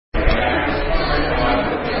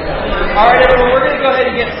Alright, everyone, we're going to go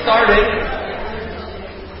ahead and get started.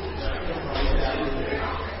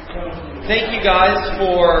 Thank you guys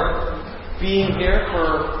for being here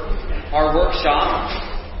for our workshop.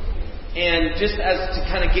 And just as to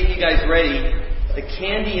kind of get you guys ready, the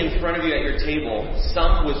candy in front of you at your table,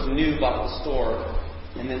 some was new, bought at the store,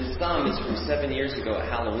 and then some is from 7 years ago at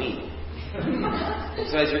Halloween.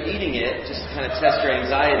 So as you're eating it, just to kind of test your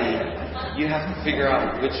anxiety, you have to figure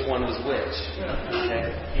out which one was which.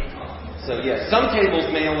 Okay? So yeah, some tables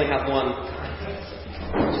may only have one.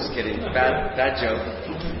 Just kidding. Bad joke.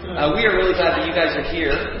 We are really glad that you guys are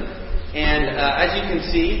here. And as you can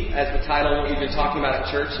see, as the title, what we've been talking about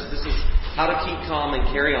at church is this is how to keep calm and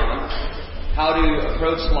carry on. How to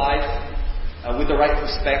approach life with the right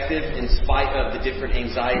perspective in spite of the different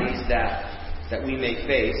anxieties that we may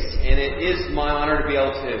face. And it is my honor to be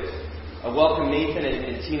able to welcome Nathan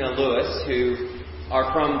and Tina Lewis, who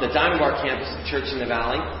are from the Diamond Bar campus of Church in the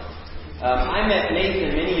Valley. I met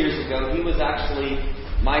Nathan many years ago. He was actually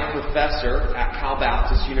my professor at Cal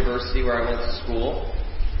Baptist University, where I went to school.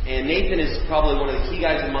 And Nathan is probably one of the key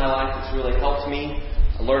guys in my life that's really helped me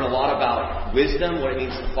learn a lot about wisdom, what it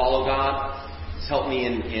means to follow God. It's helped me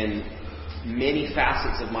in many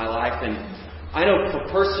facets of my life. And I know for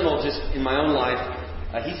personal, just in my own life,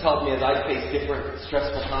 he's helped me as I face different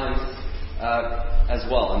stressful times as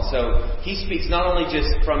well. And so he speaks not only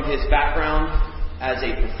just from his background as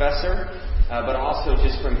a professor, but also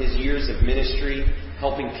just from his years of ministry,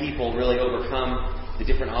 helping people really overcome the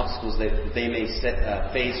different obstacles that they may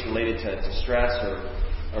face related to stress or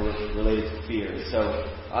related to fear. So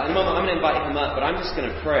in a moment I'm going to invite him up, but I'm just going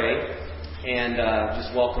to pray and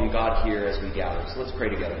just welcome God here as we gather. So let's pray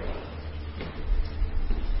together.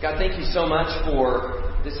 God, thank you so much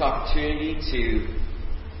for this opportunity to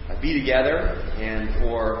be together and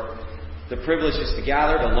for the privilege just to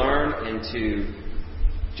gather, to learn, and to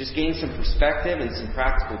just gain some perspective and some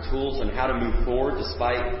practical tools on how to move forward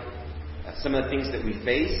despite some of the things that we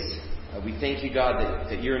face. We thank you, God,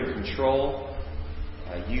 that you're in control.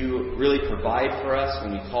 You really provide for us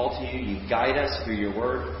when we call to you. You guide us through your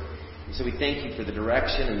word. And so we thank you for the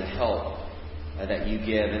direction and the help that you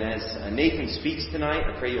give. And as Nathan speaks tonight,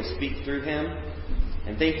 I pray you'll speak through him.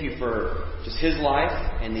 And thank you for just his life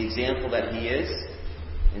and the example that he is.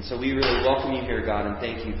 And so we really welcome you here, God, and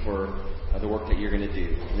thank you for the work that you're going to do.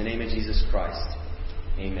 In the name of Jesus Christ,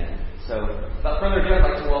 amen. So without further ado, I'd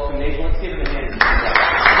like to welcome Nathan. Let's give him a hand.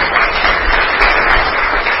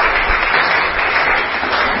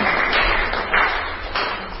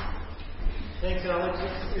 Thanks, Alex.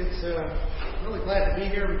 It's really glad to be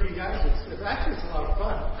here with you guys. It's a lot of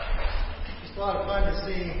fun. It's a lot of fun to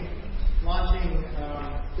see launching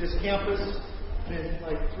this campus in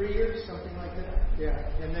like 3 years, something like that. Yeah,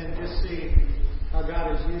 and then just see how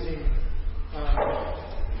God is using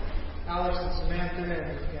Alex and Samantha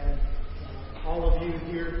and all of you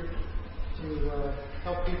here to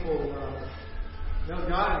help people know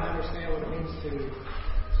God and understand what it means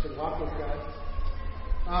to walk with God.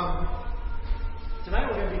 Tonight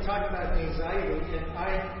we're going to be talking about anxiety, and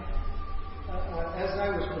as I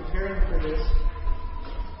was preparing for this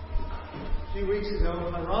a few weeks ago,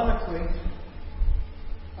 ironically,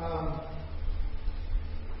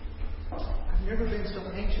 I've never been so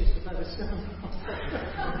anxious about a seminar.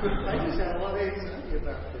 I just had a lot of anxiety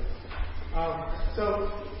about this.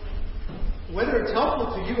 So, whether it's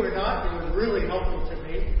helpful to you or not, it was really helpful to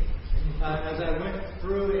me as I went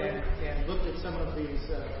through and looked at some of these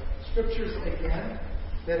scriptures again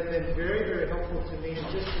that have been very, very helpful to me, and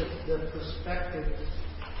just the perspective.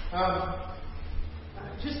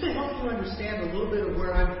 Just to help you understand a little bit of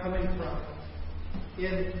where I'm coming from.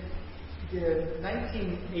 In the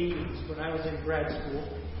 1980s, when I was in grad school,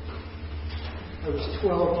 I was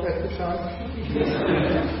 12 at the time.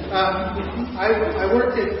 I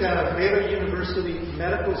worked at Baylor University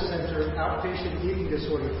Medical Center outpatient eating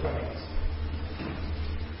disorder clinics.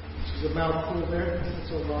 Which is a mouthful there.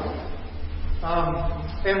 It's a lot.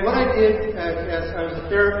 And what I did as I was a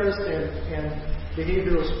therapist and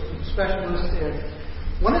behavioral specialist, and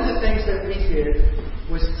one of the things that we did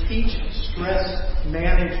was teach stress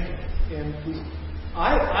management. And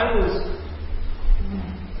I was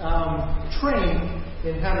trained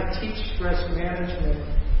in how to teach stress management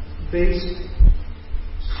based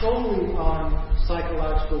solely on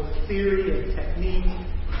psychological theory and technique,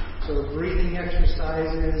 so breathing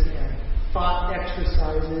exercises and thought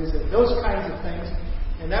exercises and those kinds of things.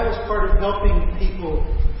 And that was part of helping people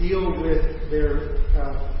deal with their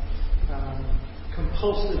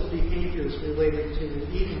compulsive behaviors related to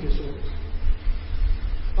eating disorders.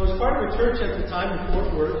 I was part of a church at the time in Fort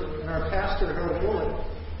Worth, and our pastor, Harold Bullock,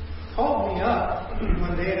 called me up up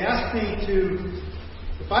one day and asked me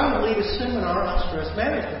if I would lead a seminar on stress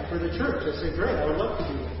management for the church. I said, great, I would love to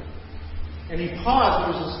do that. And he paused.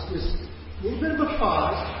 There was this little bit of a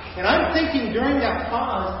pause. And I'm thinking during that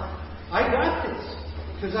pause, I got this.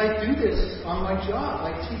 Because I do this on my job.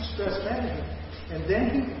 I teach stress management. And then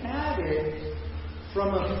he added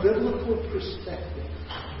from a biblical perspective.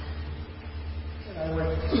 And I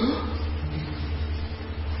went,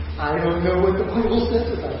 I don't know what the Bible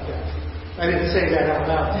says about that. I didn't say that out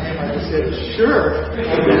loud to him. I just said, sure.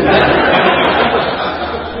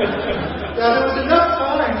 Now, there was enough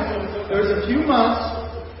time. There was a few months,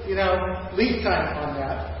 lead time on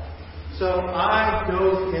that. So I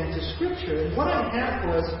dove into Scripture. And what I had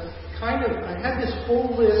was I had this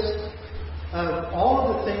whole list of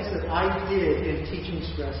all of the things that I did in teaching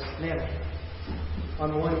stress management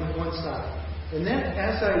on one side. And then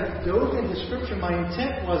as I dove into Scripture, my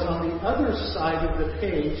intent was on the other side of the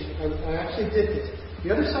page, I actually did this.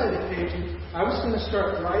 The other side of the page, I was going to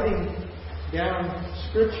start writing down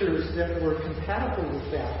Scriptures that were compatible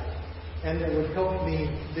with that and that would help me.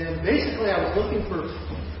 Then basically I was looking for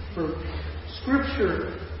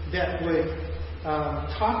Scripture that would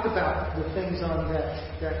talk about the things on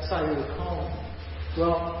that side of the column.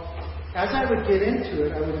 Well, as I would get into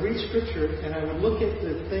it, I would read Scripture and I would look at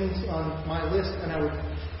the things on my list and I would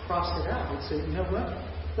cross it out. I'd say, you know what?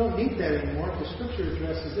 Don't need that anymore. The Scripture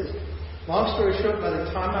addresses this. Long story short, by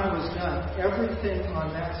the time I was done, everything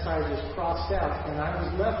on that side was crossed out and I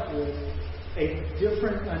was left with a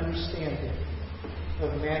different understanding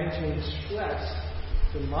of managing stress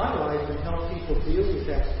in my life and help people deal with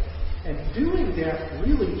that. And doing that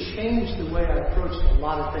really changed the way I approached a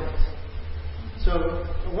lot of things. So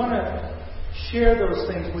I want to share those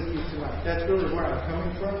things with you tonight. That's really where I'm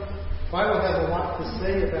coming from. The Bible has a lot to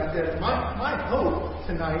say about that. My hope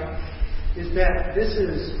tonight is that this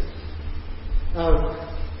is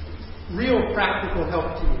real practical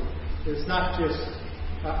help to you. It's not just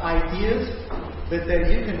ideas, but that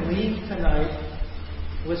you can leave tonight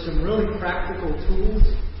with some really practical tools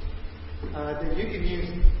that you can use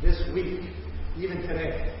this week, even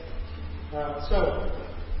today. So,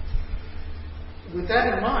 with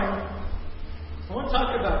that in mind, I want to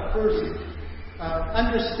talk about first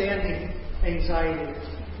understanding anxiety.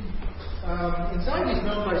 Anxiety is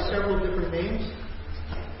known by several different names: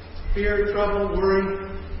 fear, trouble,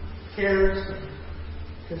 worry, cares,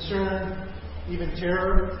 concern, even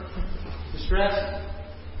terror, distress,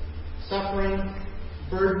 suffering,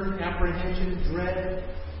 burden, apprehension, dread,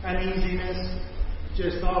 uneasiness,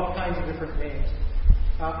 just all kinds of different names.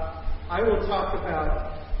 I will talk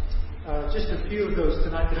about just a few of those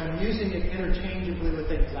tonight, but I'm using it interchangeably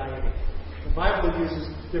with anxiety. The Bible uses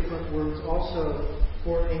different words also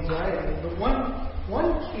for anxiety, but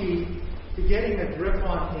one key to getting a grip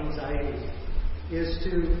on anxiety is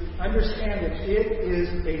to understand that it is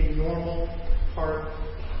a normal part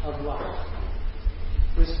of life.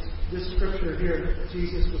 This scripture here,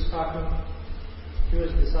 Jesus was talking to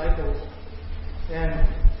his disciples and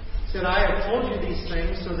said, I have told you these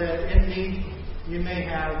things so that in me you may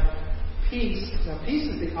have peace. Now, peace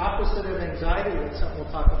is the opposite of anxiety. That's something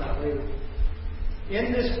we'll talk about later.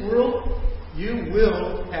 In this world, you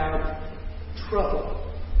will have trouble.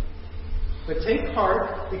 But take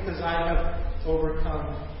heart, because I have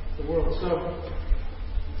overcome the world. So,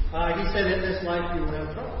 he said, in this life you will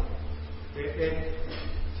have trouble.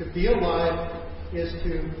 To be alive is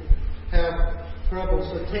to have trouble.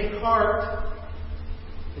 So take heart.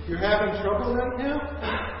 If you're having trouble right now,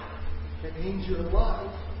 that means you're alive.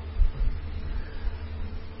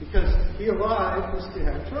 Because to be alive is to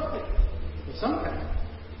have trouble of some kind.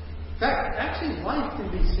 In fact, actually life can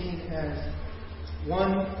be seen as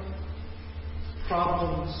one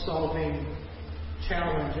problem-solving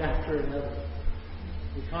challenge after another.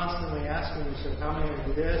 You're constantly asking yourself, how am I going to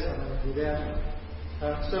do this? How am I going to do that?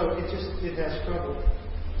 So it has trouble.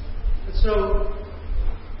 So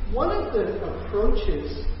one of the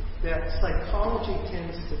approaches that psychology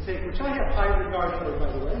tends to take, which I have high regard for,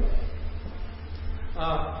 by the way,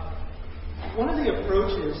 one of the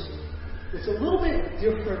approaches that's a little bit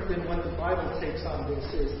different than what the Bible takes on this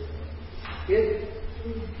is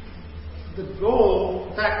the goal,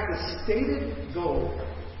 in fact, the stated goal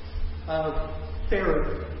of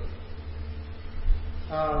therapy.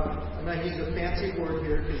 I'm going to use a fancy word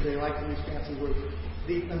here because they like to use fancy words.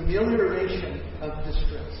 The amelioration of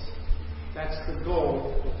distress. That's the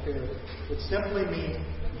goal of therapy. It simply means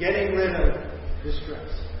getting rid of distress.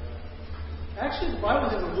 Actually, the Bible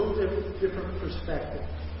has a little different perspective.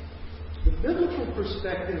 The biblical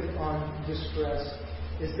perspective on distress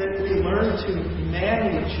is that we learn to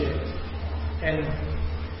manage it and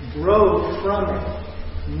grow from it,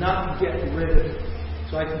 not get rid of it.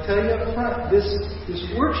 So I can tell you up front, this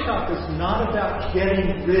workshop is not about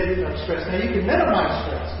getting rid of stress. Now you can minimize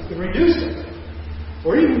stress, you can reduce it,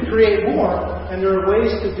 or you can create more, and there are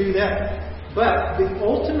ways to do that. But the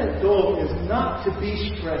ultimate goal is not to be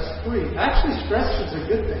stress-free. Actually, stress is a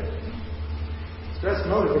good thing. Stress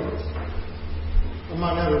motivates,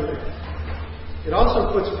 among other things. It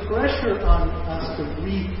also puts pressure on us to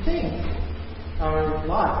rethink our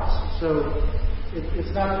lives. So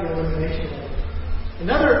it's not the elimination of it.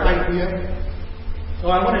 Another idea,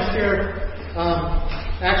 I want to share,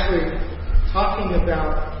 actually talking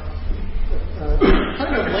about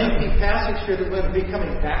kind of a lengthy passage here that we'll be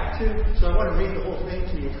coming back to. So I want to read the whole thing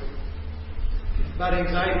to you about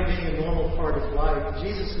anxiety being a normal part of life.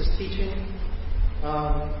 Jesus is teaching.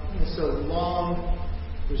 It's so long.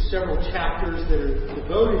 There's several chapters that are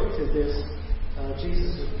devoted to this.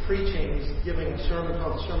 Jesus is preaching. He's giving a sermon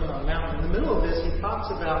called the Sermon on the Mount. In the middle of this, he talks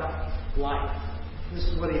about life. This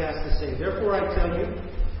is what he has to say. Therefore, I tell you,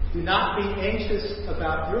 do not be anxious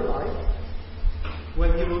about your life,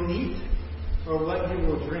 what you will eat or what you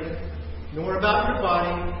will drink, nor about your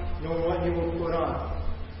body, nor what you will put on.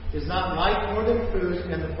 Is not life more than food,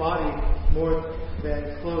 and the body more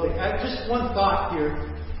than clothing? Just one thought here.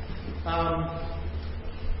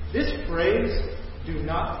 This phrase, do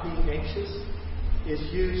not be anxious, is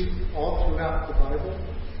used all throughout the Bible.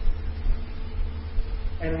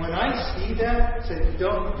 And when I see that, say,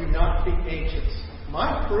 do not be anxious,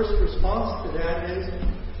 my first response to that is,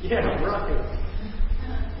 yeah, right.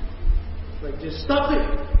 Like, just stop it.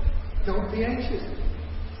 Don't be anxious.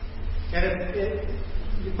 And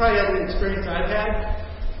you probably have the experience I've had.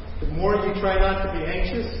 The more you try not to be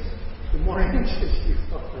anxious, the more anxious you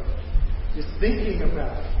are. Just thinking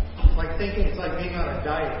about it. Like thinking it's like being on a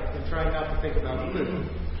diet and trying not to think about food.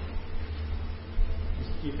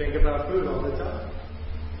 You think about food all the time.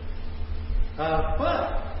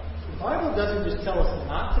 But the Bible doesn't just tell us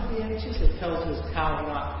not to be anxious, it tells us how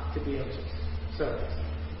not to be anxious. So,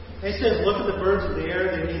 it says, look at the birds of the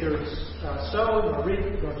air, they neither sow nor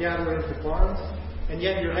reap nor gather into barns, and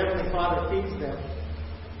yet your heavenly Father feeds them.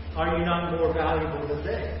 Are you not more valuable than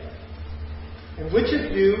they? And which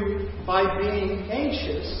of you, by being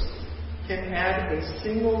anxious, can add a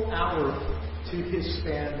single hour to his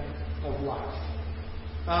span of life?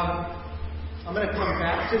 I'm going to come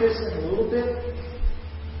back to this in a little bit,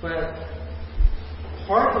 but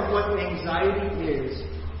part of what anxiety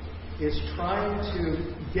is trying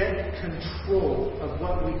to get control of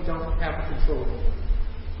what we don't have control over.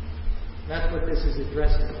 That's what this is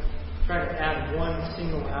addressing. Trying to add one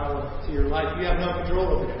single hour to your life. You have no control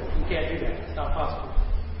over it. You can't do that. It's not possible.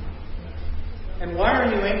 And why are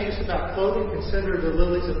you anxious about clothing? Consider the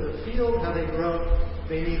lilies of the field, how they grow.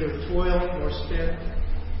 They neither toil nor spin.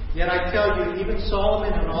 Yet I tell you, even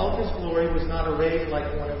Solomon in all of his glory was not arrayed like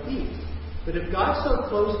one of these. But if God so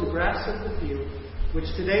clothes the grass of the field, which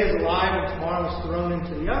today is alive and tomorrow is thrown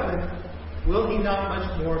into the oven, will he not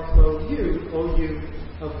much more clothe you, O you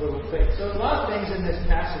of little faith? So there's a lot of things in this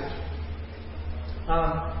passage.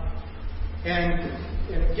 And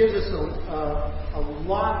it gives us a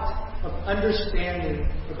lot of understanding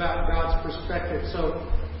about God's perspective. So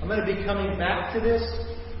I'm going to be coming back to this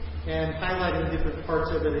and highlighting different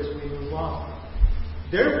parts of it as we move on.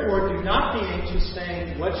 Therefore, do not be anxious,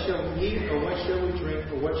 saying, what shall we eat, or what shall we drink,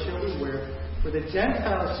 or what shall we wear? For the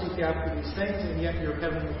Gentiles seek after these things, and yet your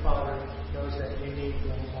heavenly Father knows that you need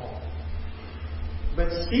them all.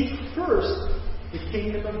 But seek first the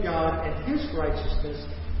kingdom of God and his righteousness,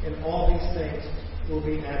 and all these things will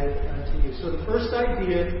be added unto you. So the first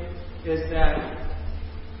idea is that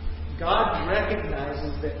God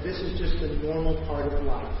recognizes that this is just a normal part of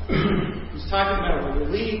life. He's talking about what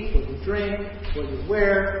you eat, what you drink, what you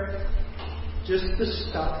wear, just the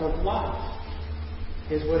stuff of life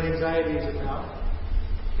is what anxiety is about.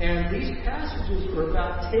 And these passages are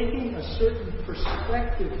about taking a certain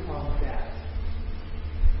perspective on that.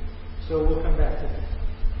 So we'll come back to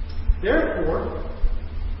that. Therefore,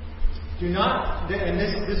 do not, and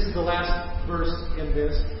this is the last verse in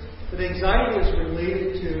this, but anxiety is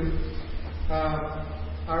related to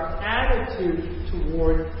our attitude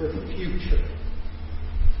toward the future.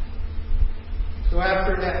 So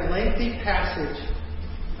after that lengthy passage,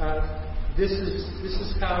 this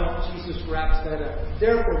is how Jesus wraps that up.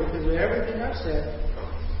 Therefore, because of everything I've said,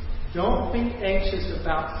 don't be anxious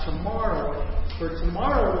about tomorrow, for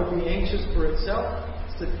tomorrow will be anxious for itself.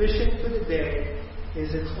 Sufficient for the day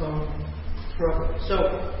is its own trouble.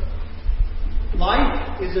 So,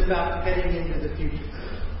 life is about heading into the future.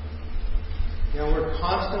 We're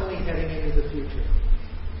constantly heading into the future.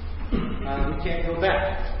 We can't go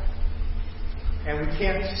back. And we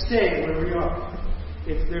can't stay where we are.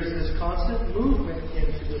 There's this constant movement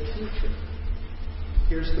into the future.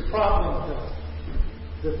 Here's the problem, though.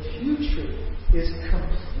 The future is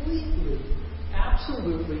completely,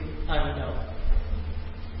 absolutely unknown.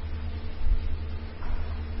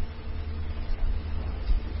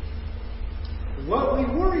 What we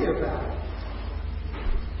worry about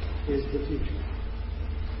is the future.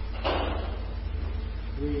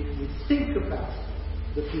 We think about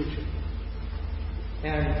the future.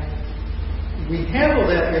 And we handle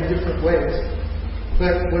that in different ways.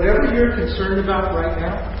 But whatever you're concerned about right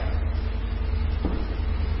now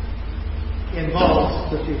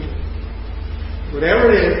involves the future.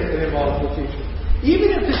 Whatever it is, it involves the future.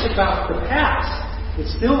 Even if it's about the past, it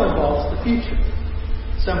still involves the future.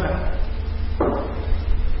 Somehow.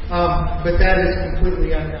 But that is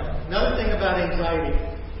completely unknown. Another thing about anxiety,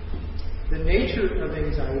 the nature of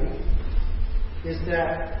anxiety is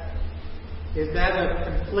that of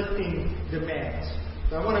conflicting demands.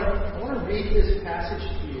 So I want to read this passage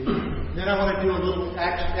to you. Then I want to do a little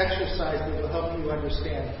exercise that will help you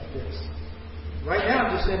understand this. Right now,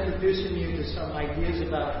 I'm just introducing you to some ideas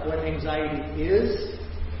about what anxiety is,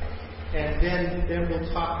 and then we'll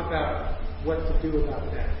talk about what to do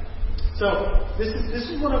about that. So this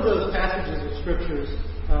is one of those passages of scriptures.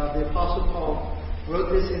 The Apostle Paul wrote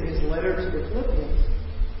this in his letter to the Philippians.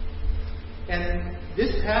 And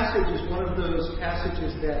this passage is one of those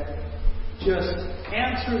passages that just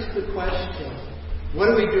answers the question, what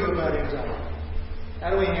do we do about anxiety? How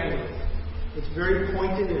do we handle it? It's very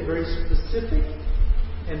pointed and very specific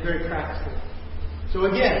and very practical. So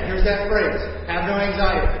again, here's that phrase, have no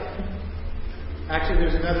anxiety. Actually,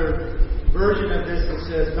 there's another version of this that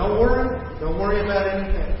says, don't worry about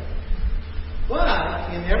anything. But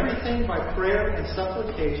in everything by prayer and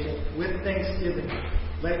supplication with thanksgiving,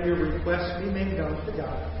 let your requests be made known to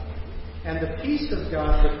God. And the peace of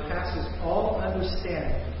God that passes all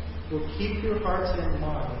understanding will keep your hearts and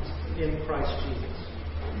minds in Christ Jesus.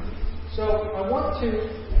 So I want to,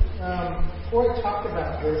 before I talk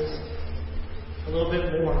about this a little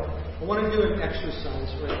bit more, I want to do an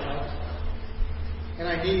exercise right now. And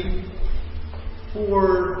I need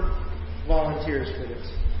 4 volunteers for this.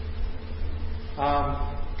 I'm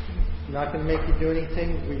not going to make you do anything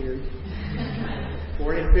weird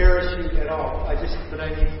or embarrass you at all. But I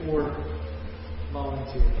need 4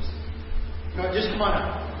 volunteers. No, just come on up.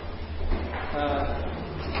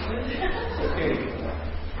 Okay.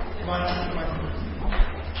 Come on.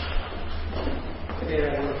 Okay,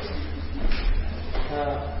 that works.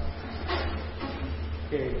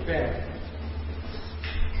 Okay, Ben.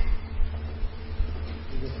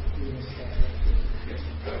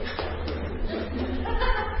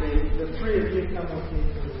 Okay, the 3 of you come with me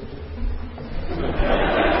for a little bit.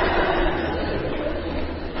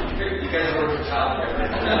 You guys work for child care.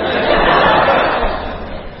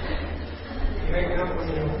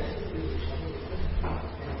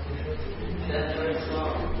 This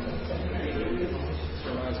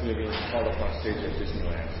reminds me of being called up on stage at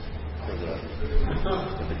Disneyland for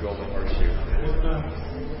the Golden Horseshoe.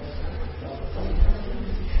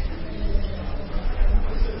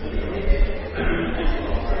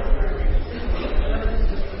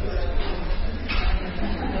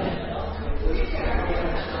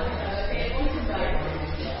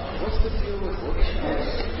 What's the deal with workshops?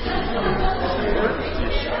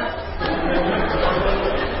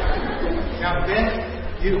 Now, Ben,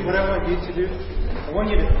 what I want you to do, I want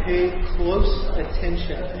you to pay close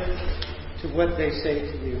attention to what they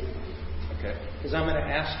say to you. Okay. Because I'm going to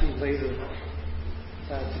ask you later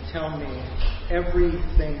to tell me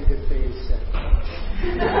everything that they said.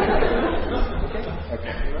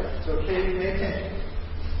 Okay. All right? So pay attention.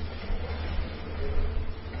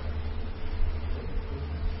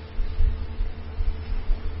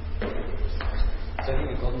 So I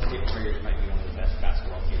think the Golden State Warriors might be one of the best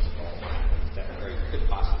basketball teams of all time, or could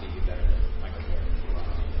possibly be better than Michael Jordan.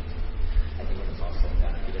 I think it was also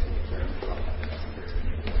that he doesn't get very probably have the best person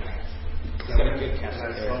in the past. He's got a good cast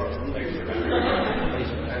of players around.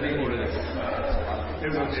 I think what it is,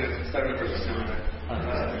 it was 7%.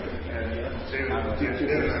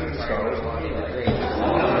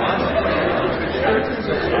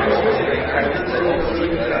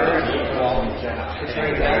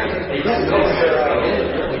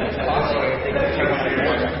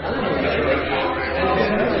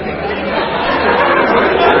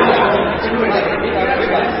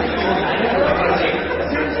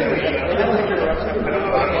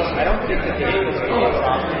 I don't think the game was really a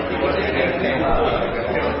problem. I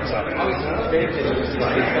think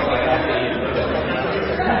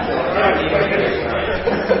it's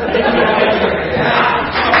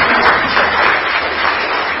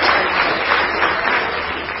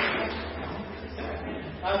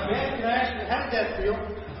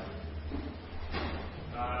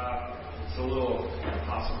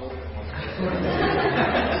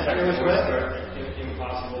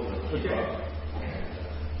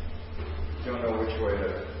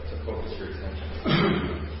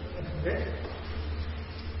Okay?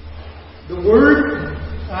 The word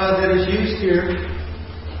that is used here,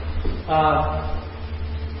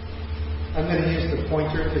 I'm going to use the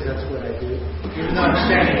pointer because that's what I do. Even though I'm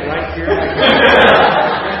standing right here, I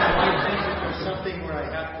think there's something where I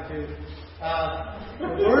have to do. The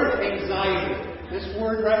word anxiety, this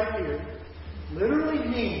word right here, literally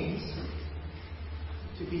means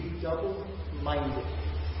to be double-minded,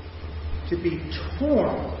 to be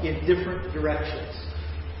torn in different directions,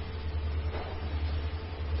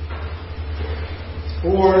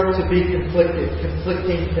 or to be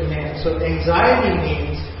conflicting demands. So anxiety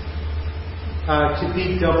means to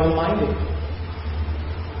be double-minded.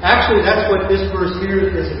 Actually, that's what this verse here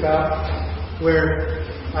is about, where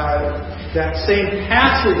that same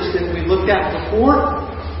passage that we looked at before,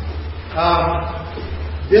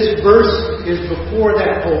 this verse is before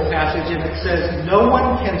that whole passage, and it says, "No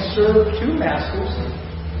one can serve two masters,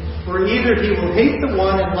 for either he will hate the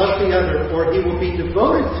one and love the other, or he will be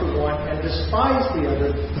devoted to one and despise the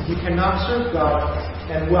other. You cannot serve God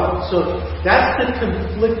and wealth." So that's the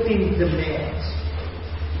conflicting demands.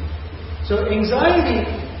 So anxiety,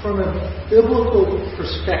 from a biblical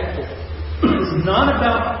perspective, is not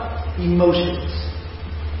about emotions.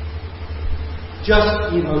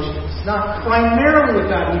 Just emotions. It's not primarily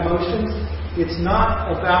about emotions. It's not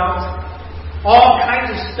about all kinds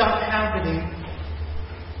of stuff happening.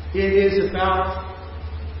 It is about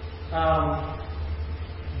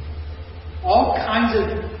all kinds of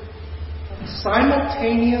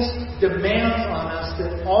simultaneous demands on us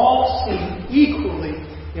that all seem equally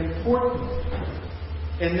important.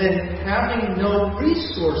 And then having no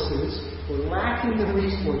resources, or lacking the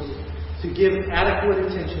resources, to give adequate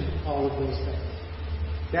attention to all of those things.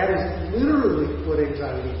 That is literally what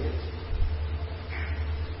anxiety is.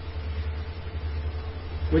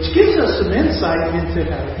 Which gives us some insight into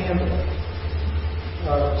how to handle it.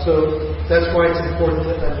 So that's why it's important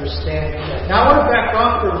to understand that. Now I want to back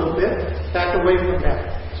off for a little bit, back away from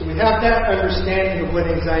that. So we have that understanding of what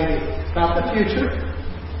anxiety is. About the future.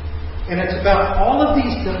 And it's about all of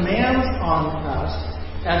these demands on us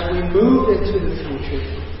as we move into the future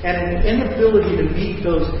and an inability to meet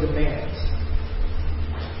those demands.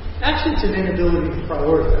 Actually, it's an inability to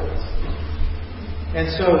prioritize. And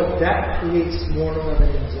so that creates more of an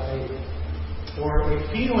anxiety or a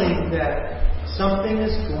feeling that something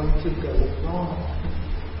is going to go wrong.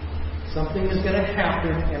 Something is going to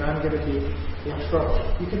happen and I'm going to be in trouble.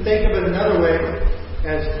 You can think of it another way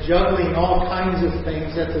as juggling all kinds of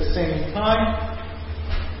things at the same time.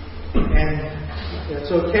 And it's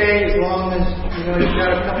okay as long as you've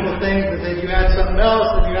got a couple of things, but then you add something else,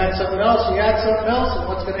 and you add something else, and you add something else, and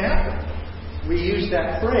what's going to happen? We use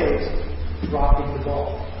that phrase, dropping the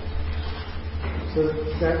ball. So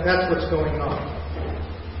that's what's going on.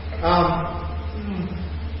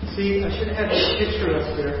 See, I should have had this picture up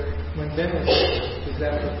there when Ben was there, because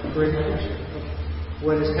that would bring a picture of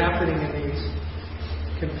what is happening in these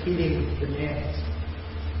competing demands.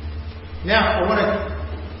 Now, I want to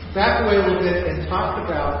back away a little bit and talk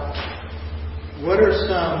about what are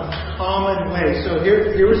some common ways. So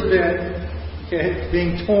here was Ben,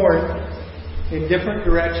 being torn in different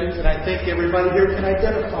directions, and I think everybody here can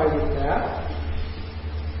identify with that.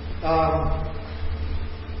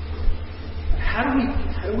 How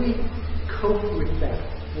do we cope with that?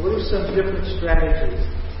 What are some different strategies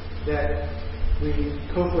that we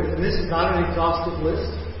cope with? And this is not an exhaustive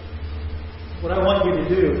list. What I want you to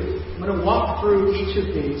do, I'm going to walk through each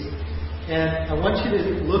of these, and I want you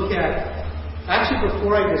to look at, actually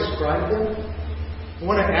before I describe them, I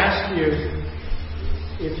want to ask you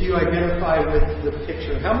if you identify with the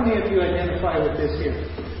picture. How many of you identify with this here?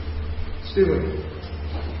 Stuart,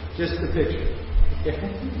 just the picture. Okay.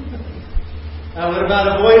 What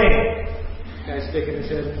about avoiding? Guy's sticking his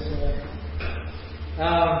head in the sand.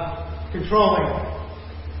 Controlling.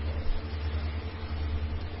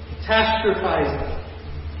 Catastrophizing.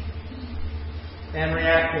 And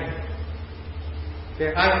reacting.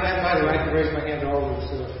 Okay, by the way, I can raise my hand to all of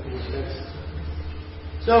this.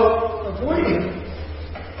 So, avoiding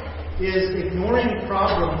is ignoring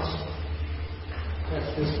problems.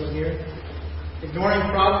 That's this one here. Ignoring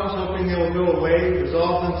problems, hoping they will go away,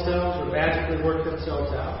 resolve themselves, or magically work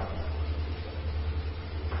themselves out.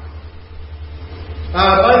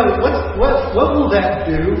 By the way, what will that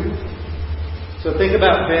do? So think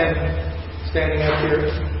about Ben standing up here.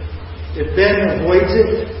 If Ben avoids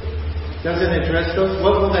it, doesn't address those,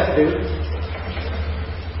 what will that do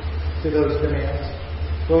to those demands?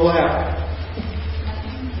 What will happen?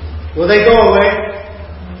 Will they go away?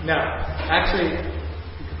 No. Actually,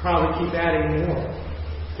 you could probably keep adding more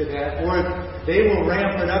to that. Or they will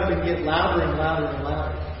ramp it up and get louder and louder and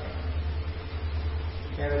louder.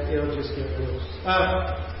 and it'll just get worse.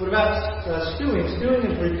 What about stewing? Stewing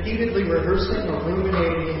is repeatedly rehearsing or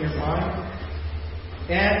ruminating in your mind,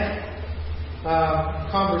 and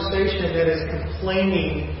conversation that is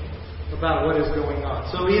complaining about what is going on.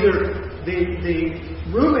 So either the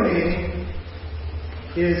ruminating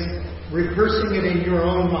is rehearsing it in your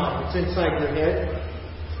own mind. It's inside your head.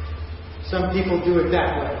 Some people do it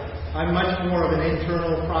that way. I'm much more of an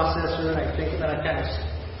internal processor, and I think that I kind of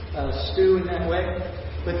stew in that way.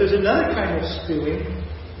 But there's another kind of stewing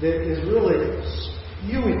that is really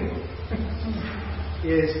spewing,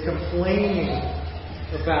 is complaining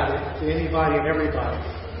about it to anybody and everybody.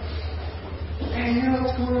 Hey, you know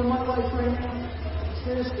what's going on in my life right now?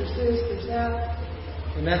 There's this, there's that.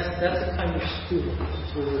 And that's a kind of stewing.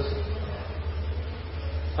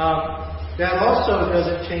 That also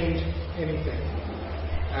doesn't change anything.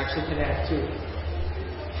 Actually can add to it.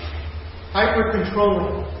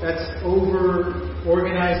 Hyper-controlling, that's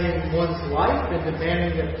over-organizing one's life and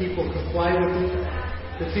demanding that people comply with it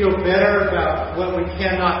to feel better about what we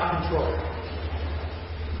cannot control.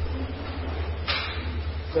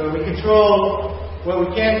 So we control what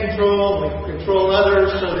we can control, we control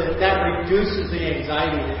others so that reduces the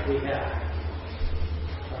anxiety that we have.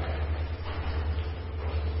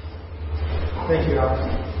 Thank you, Alex.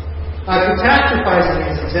 Catastrophizing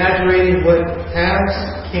is exaggerating what has,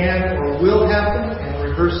 can, or will happen and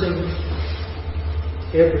rehearsing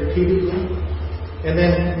it repeatedly. And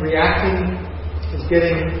then reacting is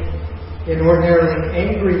getting inordinately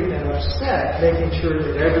angry and upset, making sure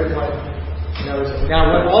that everyone knows it. Now,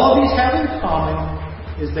 what all of these have in common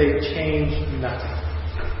is they change nothing.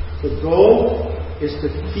 The goal is to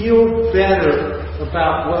feel better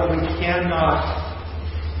about what we cannot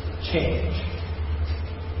change.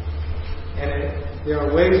 And there are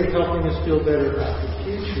ways of helping us feel better about the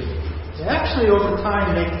future. They actually, over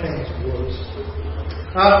time, make things worse.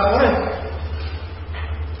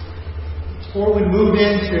 Before we move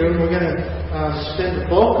into, we're going to spend the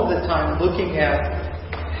bulk of the time looking at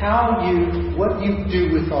what you do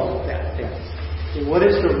with all of that then. Okay, what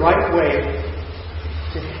is the right way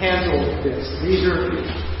to handle this?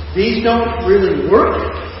 These don't really work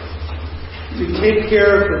to take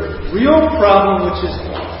care of the real problem, which is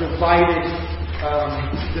divided,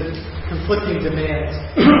 the conflicting demands,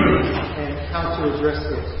 and how to address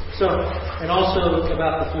those. So, and also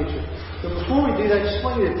about the future. But before we do that, I just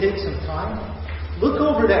want you to take some time. Look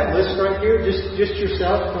over that list right here, just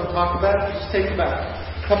yourself. Don't talk about it. Just take about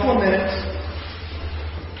a couple of minutes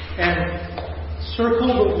and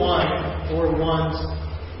circle the one or ones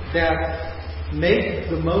that make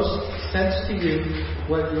the most sense to you,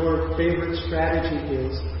 what your favorite strategy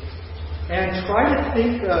is, and try to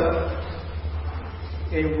think of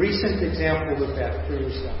a recent example of that for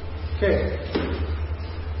yourself. Okay.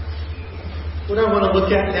 What I want to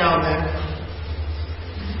look at now then.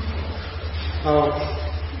 Oh,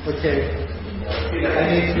 okay.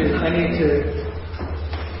 I need to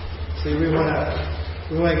see. We want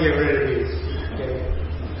to get rid of these. Okay.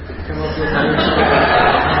 Come up with another strategy.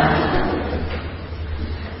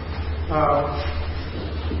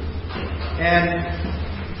 And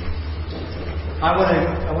I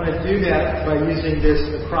want to do that by using this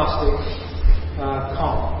acrostic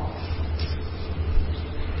column.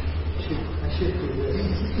 I should do this.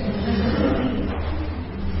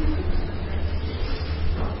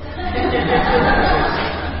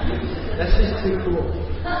 That's just too cool.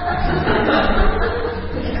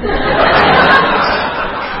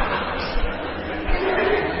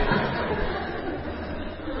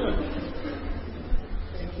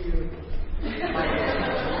 Thank you.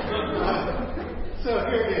 So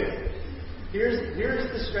here it is. Here's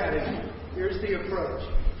the strategy. Here's the approach.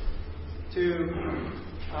 To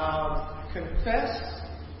confess,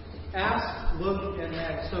 ask, look, and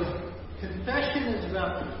act. So confession is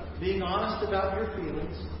about being honest about your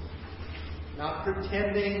feelings, not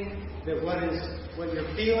pretending that what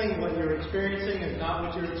you're feeling, what you're experiencing is not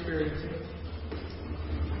what you're experiencing.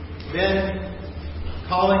 Then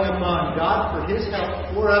calling upon God for His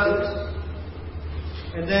help for others.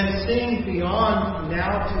 And then seeing beyond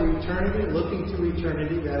now to eternity, looking to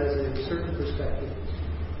eternity, that is a certain perspective.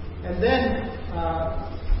 And then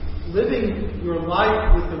living your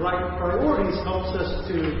life with the right priorities helps us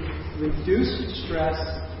to reduce stress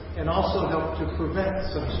and also help to prevent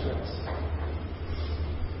some stress.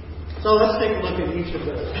 So let's take a look at each of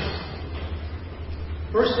those.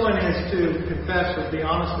 First one is to confess or be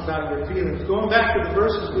honest about your feelings. Going back to the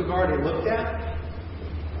verses we've already looked at,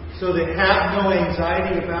 so that have no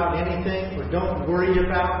anxiety about anything or don't worry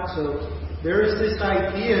about. So there is this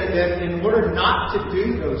idea that in order not to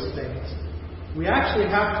do those things, we actually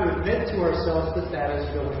have to admit to ourselves that that is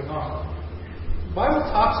going on. The Bible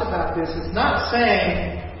talks about this. It's not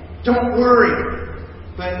saying, don't worry,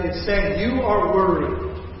 but it's saying you are worried.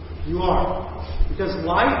 You are. Because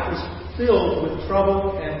life is filled with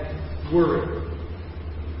trouble and worry.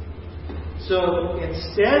 So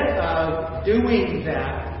instead of doing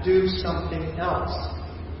that, do something else.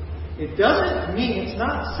 It doesn't mean, it's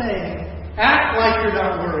not saying, act like you're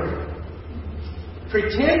not worried.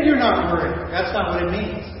 Pretend you're not worried. That's not what it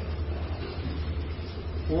means.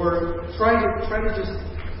 Or try to just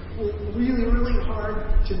work really, really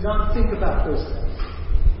hard to not think about those things.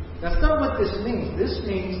 That's not what this means. This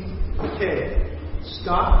means, okay,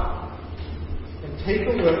 stop and take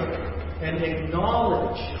a look and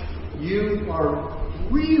acknowledge you are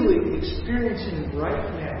really experiencing right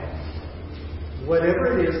now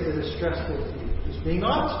whatever it is that is stressful to you. Just being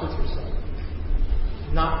honest with yourself.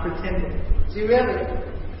 Not pretending. See, we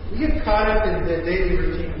get caught up in the daily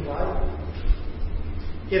routine of life.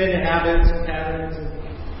 Get into habits and patterns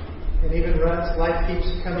and even ruts. Life keeps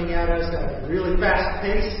coming at us at a really fast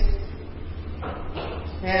pace.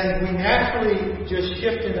 And we naturally just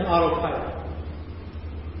shift into autopilot.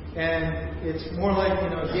 And it's more like,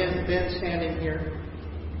 again, Ben standing here.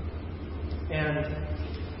 And,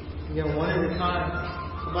 one at a time,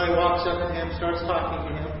 somebody walks up to him, starts talking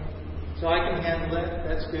to him. So I can handle it.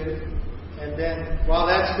 That's good. And then while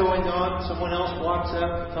that's going on, someone else walks up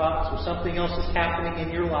and talks, or something else is happening in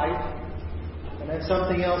your life. And then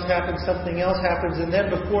something else happens, and then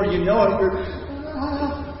before you know it, you're,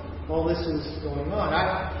 all this is going on.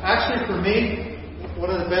 Actually, for me, one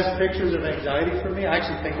of the best pictures of anxiety for me, I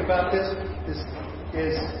actually think about this,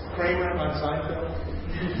 is Kramer on Seinfeld.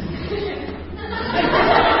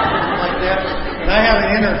 Like that. And I have an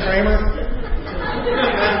inner Kramer.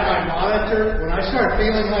 That's my monitor. When I start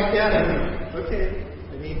feeling like that, I think, okay,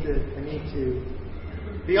 I need to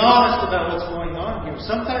be honest about what's going on here.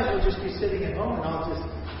 Sometimes I'll just be sitting at home and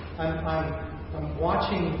I'm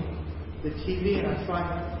watching the TV and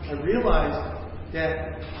I realize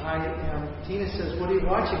that Tina says, what are you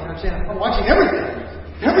watching? And I'm saying, I'm watching everything.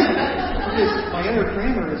 Because my inner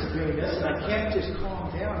Kramer is doing this and I can't just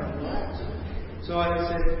calm down and relax. So I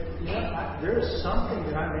said, there is something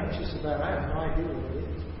that I'm anxious about. I have no idea what it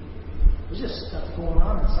is. There's just stuff going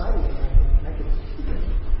on inside of me. I can feel it.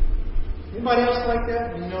 Anybody else like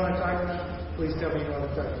that? You know what I'm talking about? Please tell me you know what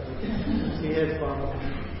I'm talking about. See head following.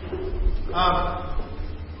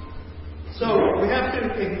 So we have to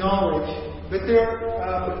acknowledge, but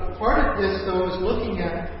part of this though is looking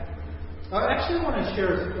at. Actually, I want to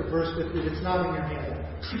share a verse with you that's not in your hand.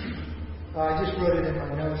 I just wrote it in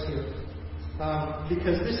my notes here.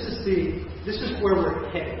 Because this is where we're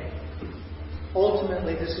headed.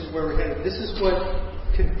 Ultimately, this is where we're headed. This is what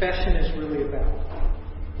confession is really about.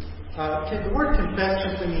 The word confess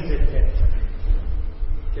simply means admit.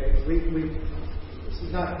 Okay, this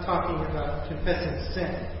is not talking about confessing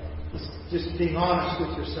sin. It's just being honest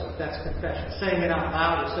with yourself. That's confession. Saying it out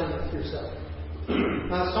loud or saying it to yourself.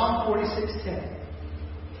 Psalm 46:10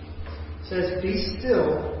 says, "Be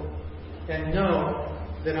still and know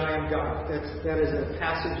that I am God." That is a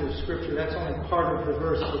passage of Scripture. That's only part of the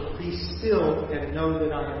verse. But be still and know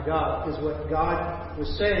that I am God is what God was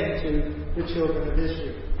saying to the children of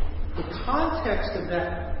Israel. The context of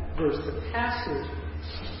that verse, the passage,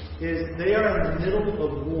 is they are in the middle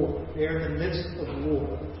of war. They are in the midst of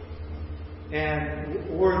war.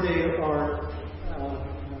 Or they are,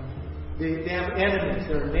 they have enemies.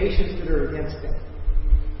 There are nations that are against them.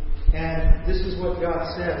 And this is what God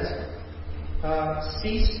says.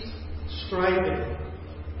 Cease striving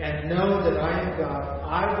and know that I am God.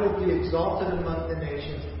 I will be exalted among the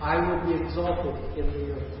nations. I will be exalted in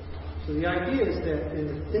the earth. So the idea is that in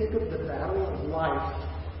the thick of the battle of life,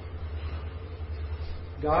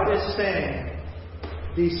 God is saying,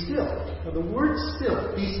 be still. Now the word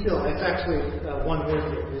still, be still, that's actually one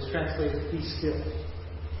word here. It's translated be still.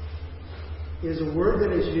 Is a word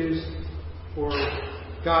that is used for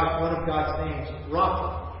God, one of God's names,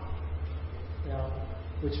 Rapha. Now,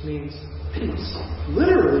 which means peace.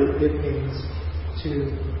 Literally, it means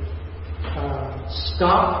to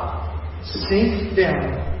stop, sink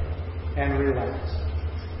down, and relax.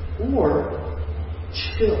 Or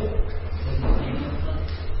chill.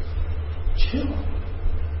 Chill.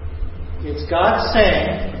 It's God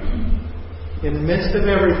saying, in the midst of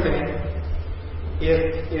everything,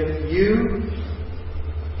 if you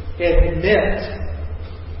admit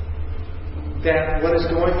that what is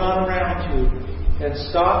going on around you and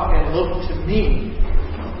stop and look to me,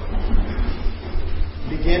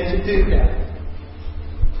 begin to do that.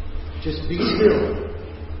 Just be still.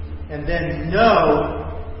 And then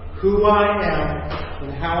know who I am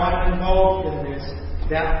and how I'm involved in this,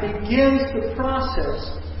 that begins the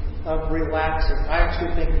process of relaxing. I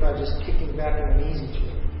actually think about just kicking back in an easy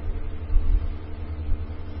chair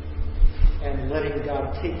and letting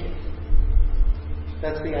God take it.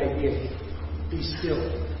 That's the idea. Be still.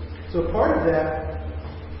 So part of that,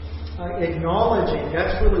 acknowledging,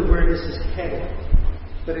 that's really where this is headed.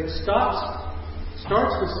 But it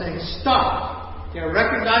starts with saying, stop.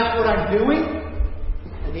 Recognize what I'm doing.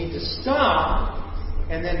 I need to stop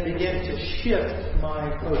and then begin to shift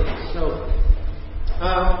my focus. So,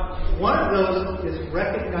 one of those is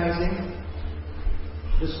recognizing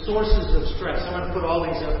the sources of stress. I'm going to put all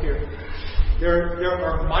these up here. There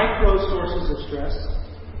are micro sources of stress,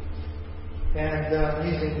 and I'm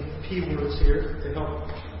using P words here to help.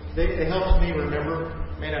 It helps me remember.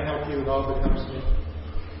 May not help you at all, but it helps me.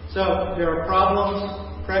 So there are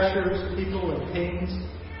problems, pressures, people, and pains.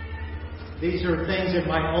 These are things in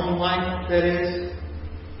my own life, that is.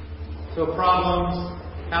 So problems,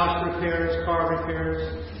 house repairs, car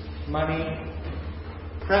repairs, money,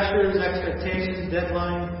 pressures, expectations,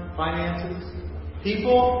 deadline, finances,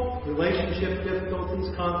 people, relationship difficulties,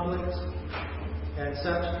 conflicts, and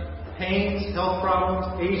such. Pains, health problems,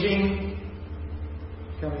 aging,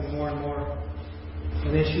 becoming more and more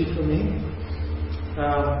an issue for me.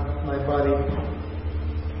 My body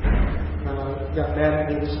got mad at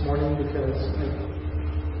me this morning because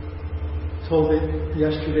I told it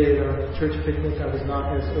yesterday at our church picnic I was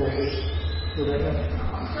not as old as Rebecca.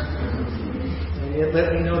 And it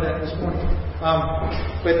let me know that this morning.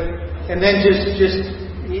 And then just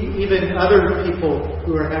even other people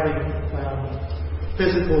who are having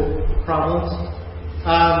physical problems.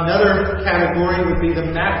 Another category would be the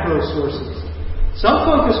macro sources. Some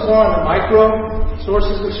focus more on the micro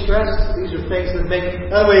sources of stress. These are things that make,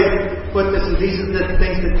 by the way, these are the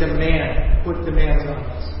things that put demands on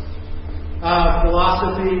us.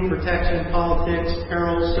 Philosophy, protection, politics,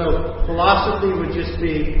 perils. So philosophy would just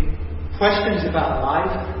be questions about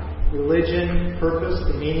life, religion, purpose,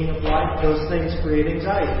 the meaning of life. Those things create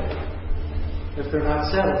anxiety if they're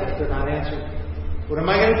not settled, if they're not answered. What am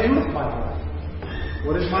I going to do with my life?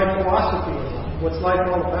 What is my philosophy in life? What's life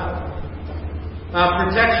all about?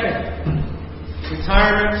 Protection.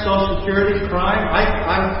 Retirement, Social Security, crime.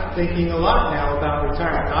 I'm thinking a lot now about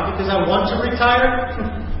retirement. Not because I want to retire,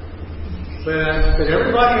 but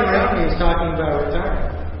everybody around me is talking about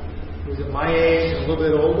retirement. Who's at my age, a little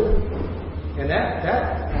bit older. And that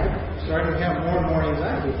I'm starting to have more and more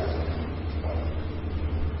anxiety about it.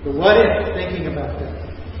 The what if, thinking about that.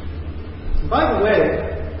 And by the way,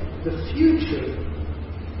 the future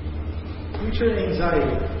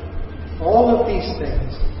anxiety, all of these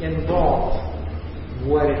things involve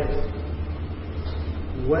what if.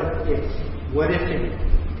 What if? What if?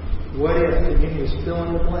 What if? And you can just fill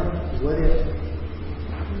in the blank. What if?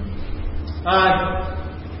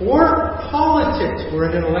 Or politics. We're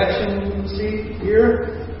in an election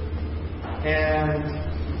year, and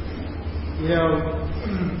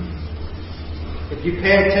if you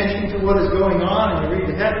pay attention to what is going on and you read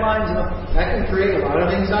the headlines, that can create a lot of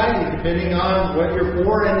anxiety depending on what you're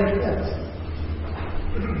for and against.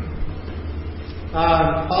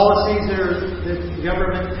 Policies that the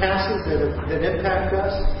government passes that impact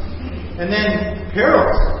us. And then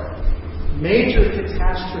perils, major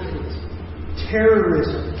catastrophes,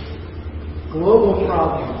 terrorism, global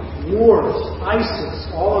problems, wars,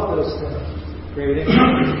 ISIS, all of those things create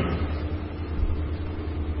anxiety.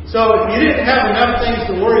 So if you didn't have enough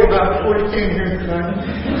things to worry about before you came here tonight,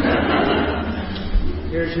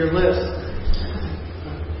 here's your list.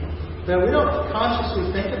 But we don't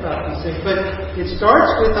consciously think about these things. But it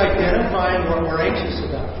starts with identifying what we're anxious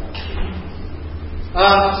about.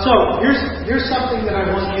 So here's something that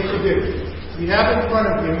I want you to do. You have in front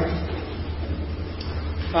of you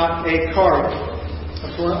a card, a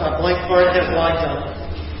blank card that has lines on it.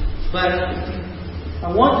 But I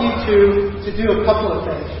want you to do a couple of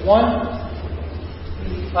things. One,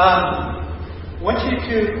 I want you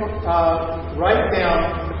to write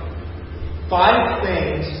down 5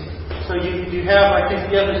 things. So you have, I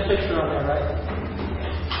think you have this picture on there, right?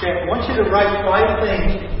 Okay, I want you to write 5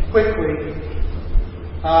 things quickly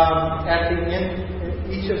at the end,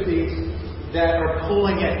 each of these that are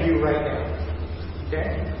pulling at you right now. Okay?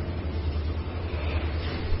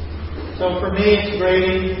 So for me, it's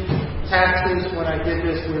Brady. Taxes. When I did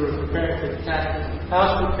this, we were preparing for the taxes.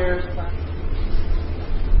 House repairs.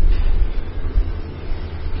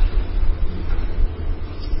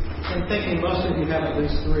 I'm thinking most of you have at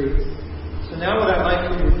least 3. So now what I'd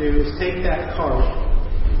like you to do is take that card.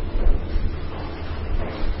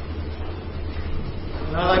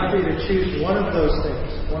 And I'd like for you to choose one of those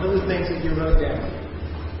things, one of the things that you wrote down.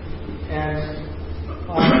 And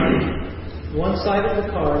on one side of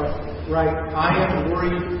the card, write, I am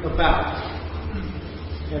worried about.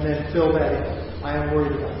 And then fill that in. I am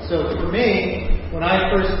worried about. So for me, when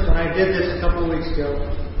I did this a couple of weeks ago,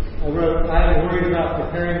 I wrote, I am worried about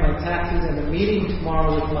preparing my taxes and a meeting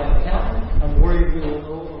tomorrow with my accountant. I'm worried we will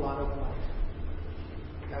owe a lot of money.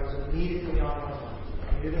 That was immediately on my mind.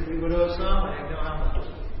 I knew that we would owe some, I didn't know how much.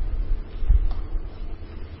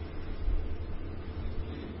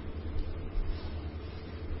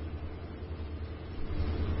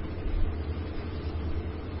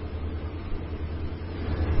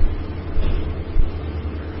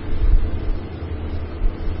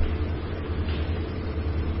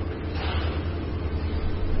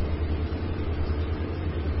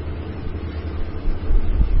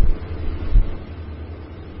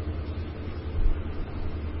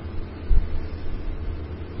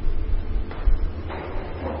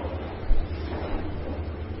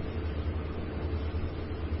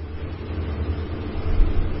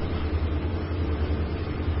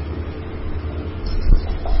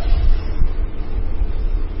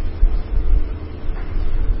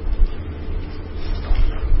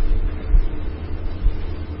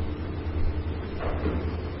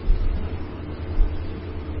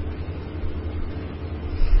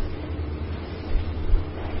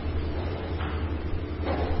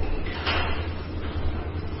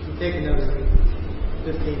 Take another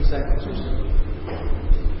 15 seconds or so.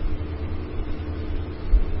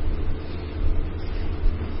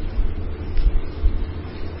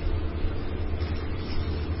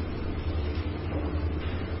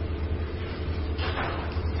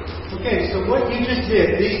 Okay, so what you just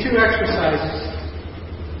did, these two exercises,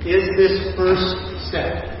 is this first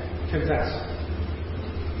step. Confess.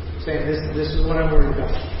 Saying this is what I'm worried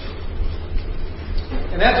about.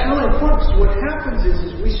 And that's really important. So what happens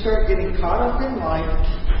is we start getting caught up in life,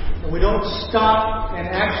 and we don't stop and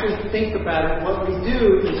actually think about it. What we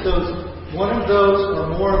do is one of those or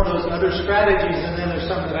more of those other strategies, and then there's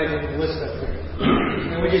some that I didn't list up here.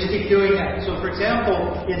 And we just keep doing that. So for example,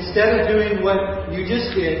 instead of doing what you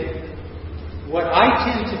just did, what I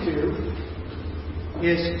tend to do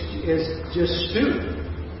is just stew.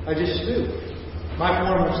 I just stew. My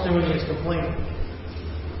form of stewing is complaining.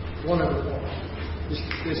 One of the forms.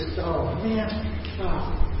 Just oh man,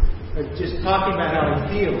 just talking about how I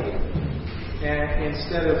feel, and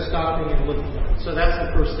instead of stopping and looking at it. So that's the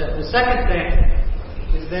first step. The second thing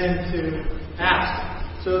is then to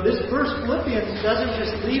ask. So this first Philippians doesn't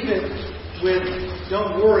just leave it with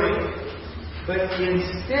 "don't worry," but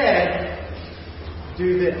instead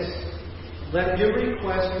do this: let your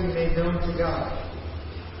request be made known to God.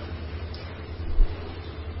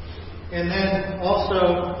 And then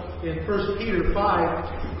also in 1 Peter 5,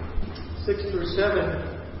 6 through 7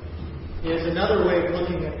 is another way of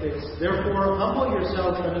looking at this. Therefore, humble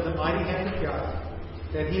yourselves under the mighty hand of God,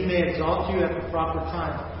 that He may exalt you at the proper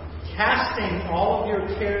time, casting all of your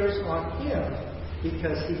cares on Him,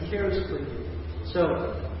 because He cares for you.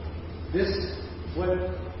 So, this what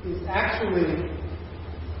is actually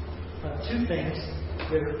two things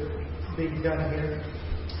that are being done here.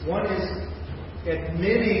 One is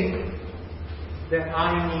admitting that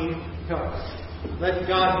I need help. Let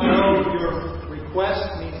God know your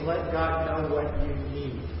request means let God know what you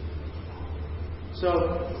need. So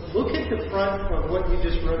look at the front of what you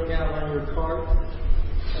just wrote down on your card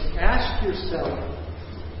and ask yourself,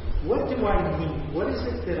 what do I need? What is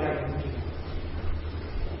it that I need?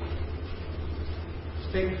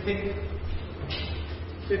 Just take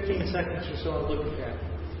 15 seconds or so and look at that.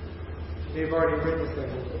 They've already written it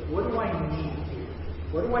there. What do I need here?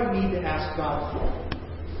 What do I need to ask God for?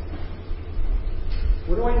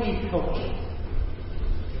 What do I need help with?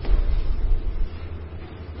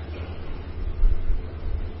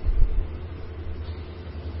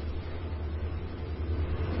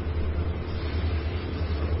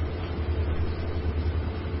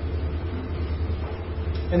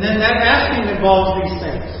 And then that asking involves these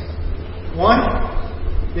things. One,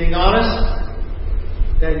 being honest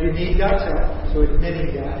that you need God's help, so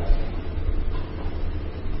admitting that.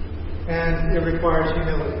 And it requires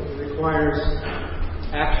humility. It requires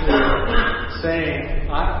actually saying,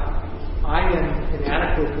 I am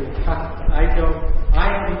inadequate here. I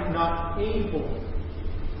am not able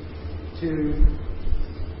to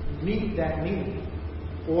meet that need.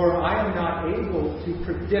 Or I am not able to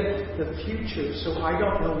predict the future, so I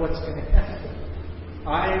don't know what's going to happen.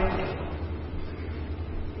 I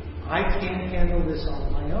can't handle this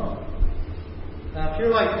on my own. Now, if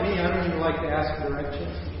you're like me, I don't even like to ask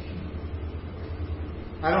directions.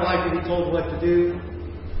 I don't like to be told what to do.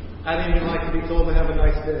 I don't even like to be told to have a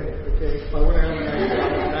nice day. Okay, if I want to have a nice day,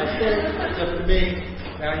 have a nice day. It's up to me.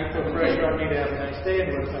 Now you put pressure on me to have a nice day,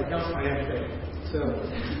 and if I don't, I have a day. So,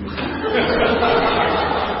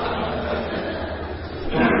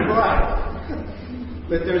 don't cry.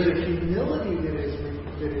 But there's a humility that is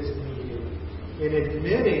needed in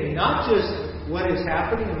admitting not just what is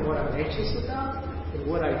happening and what I'm anxious about and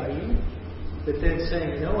what I need, but then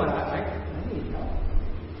saying, you know what, I need help.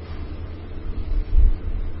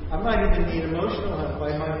 I might even need emotional help.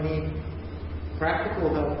 I might need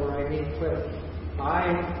practical help, or I need clarity.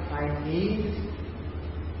 I need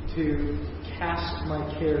to cast my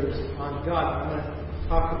cares on God. I'm going to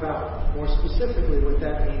talk about more specifically what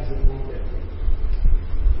that means in a little bit.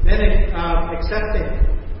 Then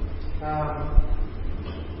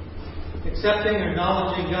accepting and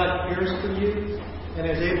acknowledging God cares for you and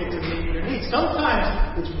is able to meet your needs.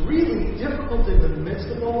 Sometimes it's really difficult in the midst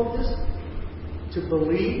of all of this to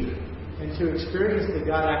believe and to experience that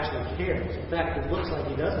God actually cares. In fact, it looks like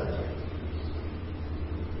He doesn't care.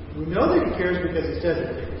 We know that He cares because He says He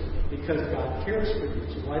cares. Because God cares for you.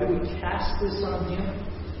 So why do we cast this on Him?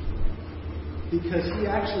 Because He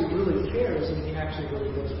actually really cares and He actually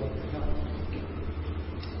really does want to help.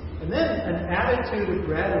 And then an attitude of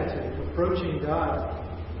gratitude, approaching God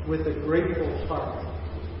with a grateful heart.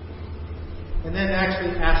 And then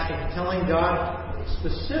actually asking, telling God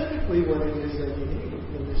specifically what it is that you need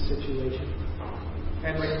in this situation.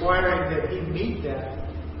 And requiring that He meet that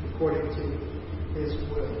according to His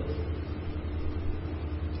will.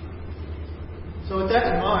 So with that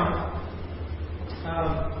in mind,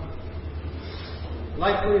 I'd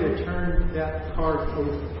like you to turn that card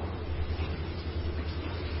over.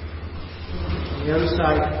 On the other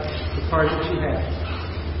side, the card that you have.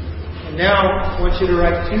 And now I want you to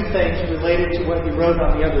write two things related to what you wrote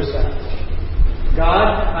on the other side.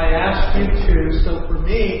 God, I ask you to, so for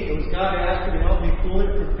me, it was God, I ask you to help me fully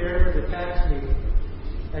prepare for the tax meeting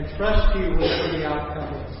and trust you whatever the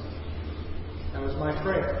outcome is. That was my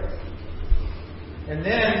prayer. And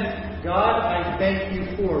then, God, I thank you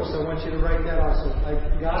for, so I want you to write that also.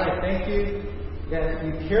 God, I thank you that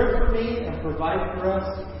you care for me and provide for us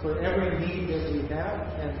for every need that we have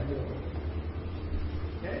and more.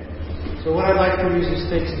 Okay? So what I'd like to do is just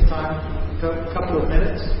take some time, a couple of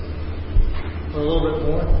minutes, or a little bit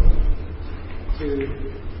more, to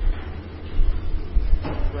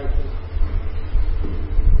write this.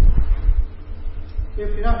 If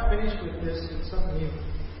you're not finished with this, it's something you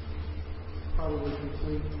probably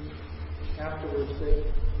complete afterwards. But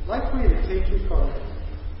I'd like for you to take your card,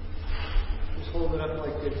 just hold it up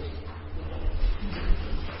like this.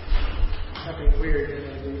 Something weird in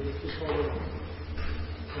there, just hold it up.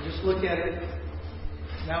 And just look at it.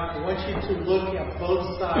 Now, I want you to look at both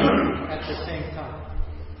sides at the same time.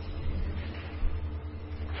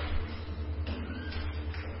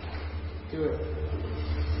 Do it.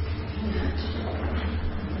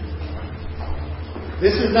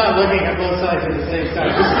 This is not looking at both sides at the same time.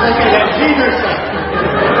 This is looking at neither side.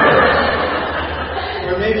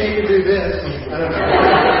 Or maybe you could do this. I don't know.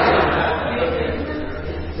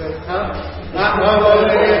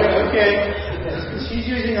 Okay. She's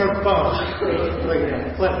using her phone. Look at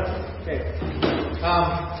that. Flip. Okay.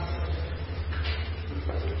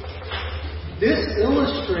 This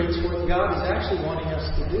illustrates what God is actually wanting us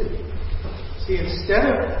to do. See, instead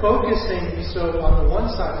of focusing on the one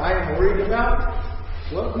side, I am worried about,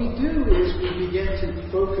 what we do is we begin to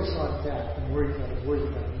focus on that and worry about it, worry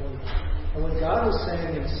about it, worry about it. And what God is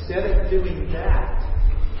saying, instead of doing that,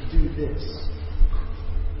 do this.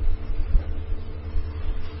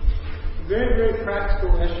 Very, very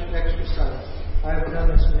practical exercise. I have done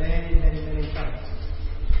this many, many, many times.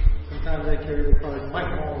 Sometimes I carry the card in my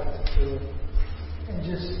wallet and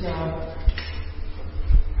just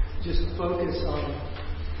focus on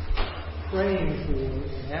praying for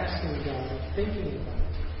and asking God and thinking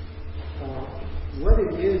about what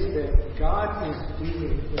it is that God is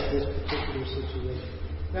doing in this particular situation.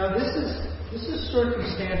 Now, this is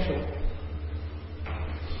circumstantial.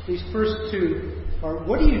 These first two are,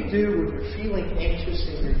 what do you do when you're feeling anxious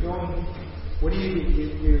and you're going? What do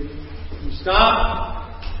you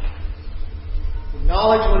stop,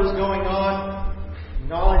 acknowledge what is going on,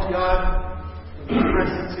 acknowledge God and be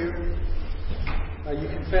present to. You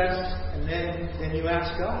confess, and then you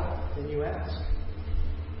ask God. Then you ask.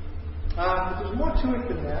 But there's more to it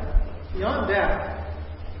than that. Beyond that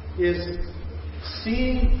is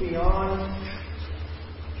seeing beyond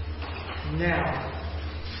now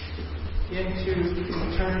into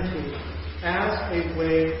eternity as a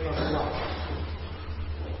way of life.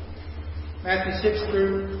 Matthew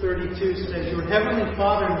 6:32 says, "Your heavenly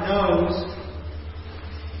Father knows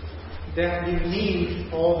that you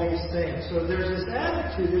need all these things. So there's this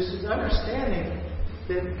attitude, there's this understanding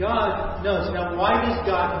that God knows. Now, why does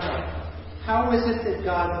God know? How is it that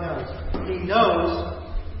God knows? He knows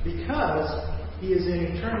because He is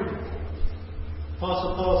in eternity.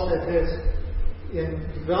 Apostle Paul said this, in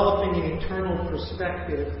developing an eternal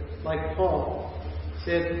perspective, like Paul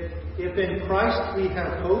said, if in Christ we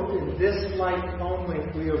have hope in this life only,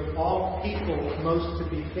 we are of all people most to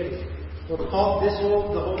be pitied. Well, the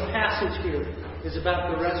whole passage here is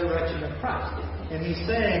about the resurrection of Christ. And he's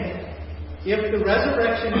saying, if the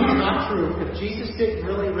resurrection is not true, if Jesus didn't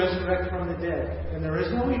really resurrect from the dead, then there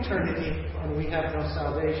is no eternity and we have no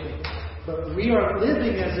salvation. But we are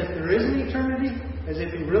living as if there is an eternity, as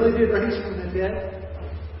if He really did raise from the dead,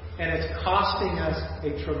 and it's costing us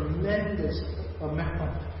a tremendous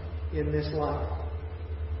amount in this life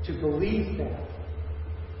to believe that.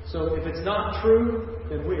 So if it's not true,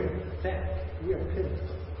 then we are pathetic. We are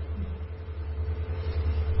pitiful.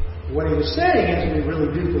 What he was saying is we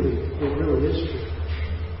really do believe it really is true.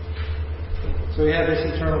 So we have this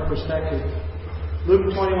eternal perspective.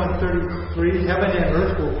 Luke 21:33, heaven and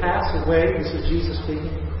earth will pass away, this is Jesus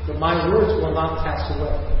speaking, but my words will not pass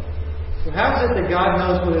away. So how is it that God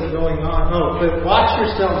knows what is going on? Oh, but watch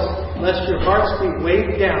yourselves, lest your hearts be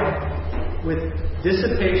weighed down with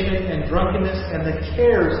dissipation and drunkenness and the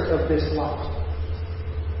cares of this life.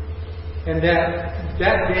 And that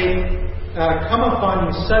day come upon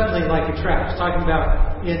you suddenly like a trap. He's talking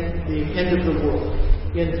about in the end of the world,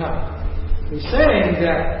 in time. He's saying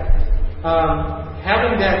that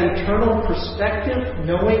having that eternal perspective,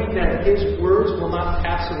 knowing that His words will not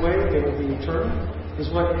pass away, they will be eternal,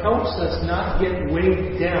 is what helps us not get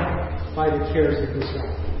weighed down by the cares of this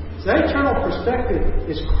life. So that eternal perspective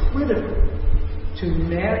is critical to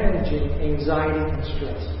managing anxiety and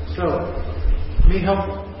stress. So, let me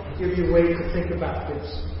help give you a way to think about this.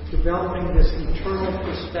 Developing this eternal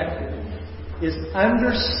perspective is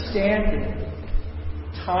understanding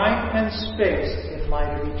time and space in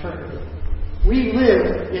light of eternity. We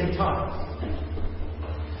live in time.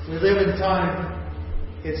 We live in time.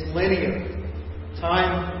 It's linear.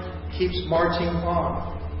 Time keeps marching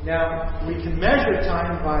on. Now, we can measure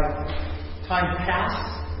time by time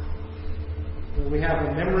past. We have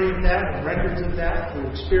a memory of that and records of that. We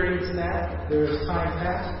experience that. There is time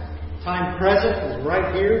past. Time present is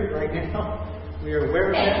right here, right now. We are aware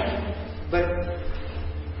of that. But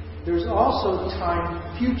there's also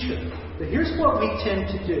time future. But here's what we tend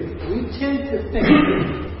to do. We tend to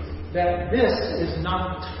think that this is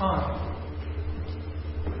not time.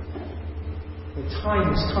 The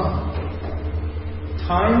time is time.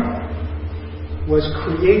 Time was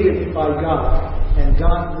created by God, and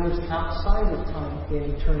God lives outside of time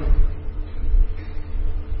in eternity.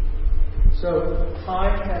 So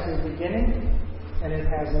time has a beginning and it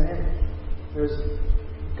has an end.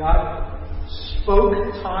 God spoke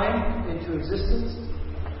time into existence,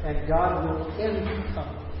 and God will end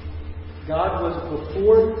time. God was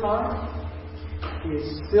before time. He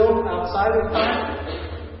is still outside of time,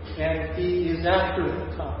 and He is after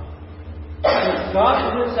time. If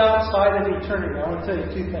God lives outside of eternity, I want to tell you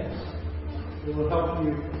two things that will help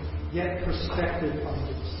you get perspective on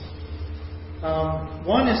this.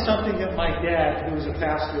 One is something that my dad, who was a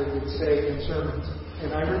pastor, would say in sermons.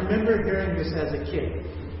 And I remember hearing this as a kid,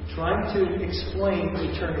 trying to explain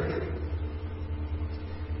eternity.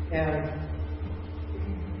 And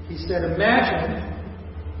he said, imagine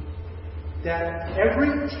that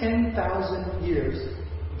every 10,000 years,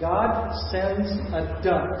 God sends a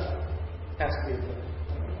dove, has to be a dove,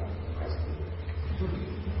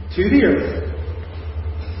 to the earth,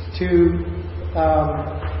 to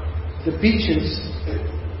the beaches,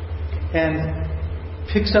 and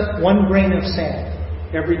picks up one grain of sand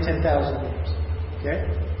every 10,000 years. Okay?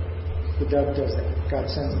 The dove does that. God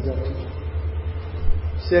sends the dove to you.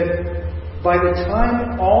 Said, by the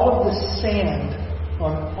time all of the sand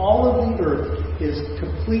on all of the earth is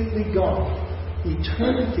completely gone,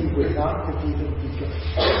 eternity would not have even begun.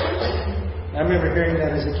 I remember hearing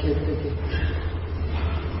that as a kid thinking,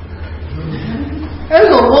 that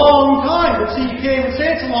is a long time. But see, you can't even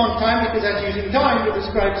say it's a long time because that's using time to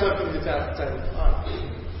describe something that's outside of time.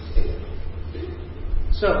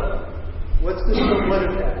 So, what's the so what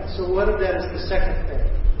of that? So what of that is the second thing.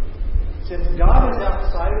 Since God is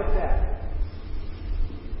outside of that,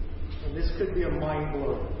 and this could be a mind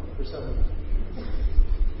blow for some of you.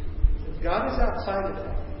 Since God is outside of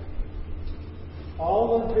that,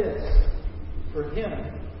 all of this for Him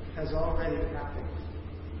has already happened.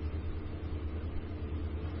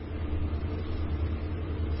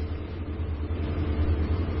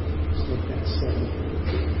 Let's look at 7.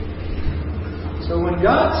 So when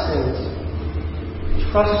God says,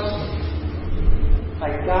 trust me,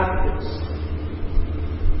 I got this,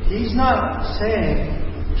 He's not saying,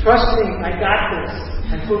 trust me, I got this,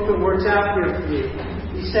 and hope it works out here for you.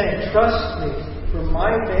 He's saying, trust me, from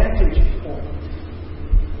my vantage point,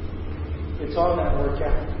 it's all going to work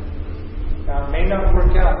out. Now, it may not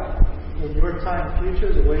work out in your time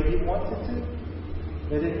future the way you want it to,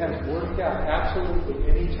 but it has worked out absolutely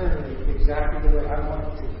in eternity exactly the way I want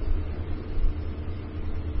it to.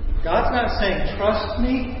 God's not saying, trust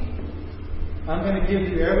me, I'm going to give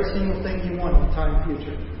you every single thing you want in time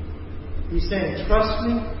future. He's saying, trust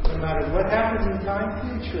me, no matter what happens in time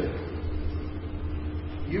future,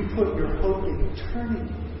 you put your hope in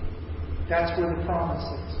eternity. That's where the promise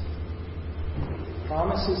is.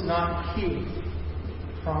 Promise is not key.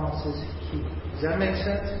 Promise is key. Does that make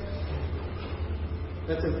sense?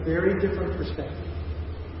 That's a very different perspective.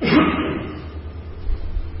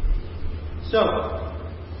 So,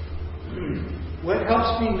 what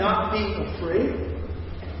helps me not be afraid?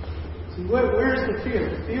 See, where's the fear?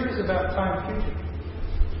 The fear is about time future.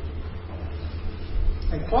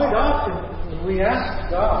 And quite often, when we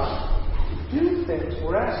ask God to do things,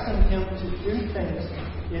 we're asking Him to do things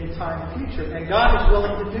in time future. And God is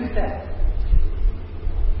willing to do that.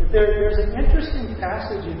 But there's an interesting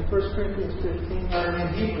passage in 1 Corinthians 15, or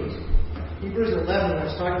in Hebrews. Hebrews 11,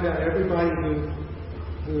 it's talking about everybody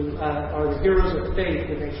who are the heroes of faith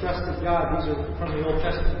and they trusted God. These are from the Old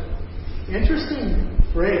Testament. Interesting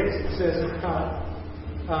phrase. It says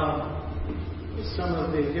some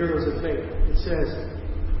of the heroes of faith. It says,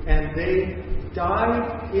 and they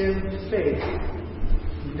died in faith,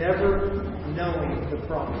 never knowing the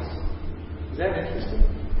promise. Is that interesting?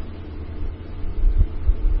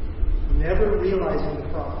 Never realizing the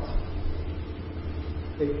promise.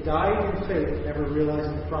 They died in faith, never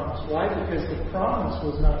realizing the promise. Why? Because the promise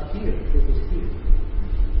was not here, it was here.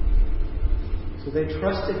 So they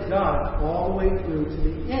trusted God all the way through to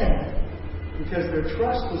the end, because their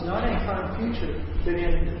trust was not in time future, but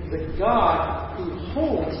in the God who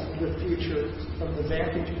holds the future from the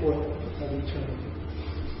vantage point of eternity.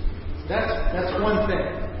 That's one thing.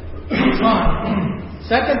 Time.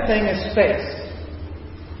 Second thing is space.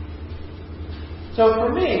 So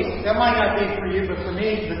for me, that might not be for you, but for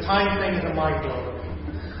me, the time thing is a mind blower.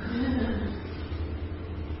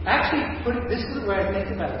 Actually, this is the way I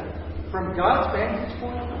think about it. From God's vantage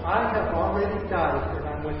point, I have already died and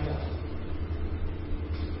I'm with Him.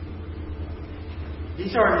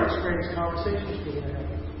 These are experienced conversations we're going to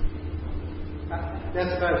have.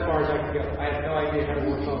 That's about as far as I can go. I have no idea how to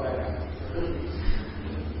work all that out.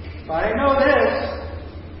 But I know this,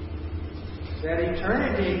 that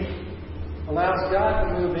eternity allows God to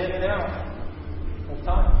move in and out of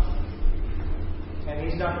time. And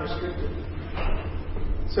He's not restricted.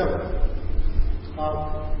 So,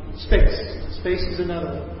 space. Space is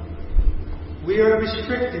another one. We are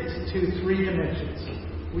restricted to 3 dimensions.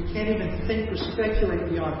 We can't even think or speculate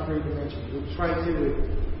beyond 3 dimensions. We try to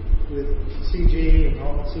with CG and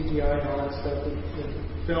all CGI and all that stuff in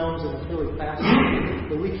films, and it's really fascinating.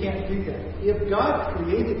 But we can't do that. If God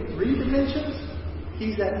created 3 dimensions,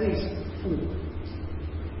 He's at least fluid.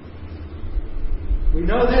 We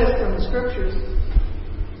know this from the Scriptures.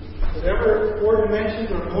 Whatever 4 dimensions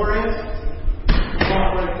or more is,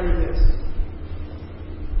 walk right through this.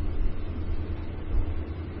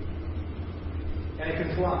 And it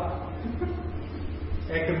can fly.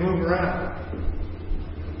 And it can move around.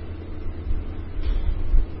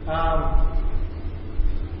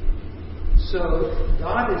 So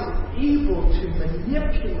God is able to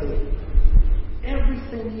manipulate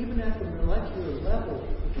everything, even at the molecular level,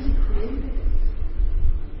 because He created it.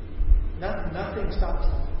 Nothing stops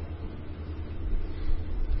Him.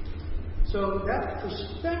 So that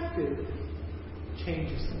perspective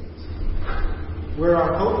changes things. Where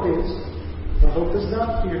our hope is, the hope is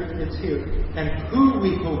not here, it's here. And who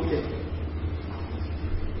we hope in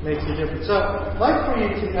makes a difference. So I'd like for you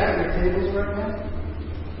to have your tables right now.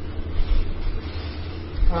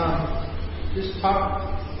 Just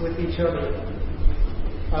talk with each other.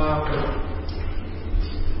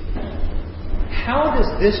 How does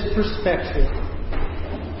this perspective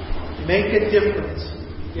make a difference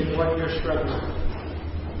in what you're struggling with?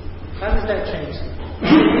 How does that change things?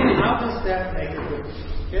 How does that make a difference?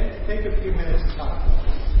 Okay? Take a few minutes to talk.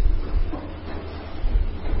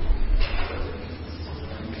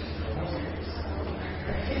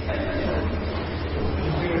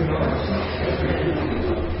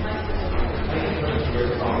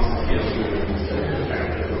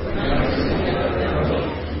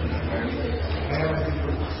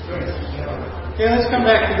 Okay, let's come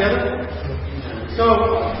back together. So,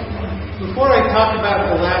 before I talk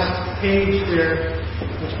about the last page there,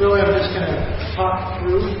 which really I'm just going to talk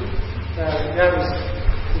through, that was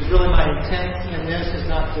really my intent in this, is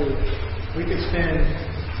not to, we could spend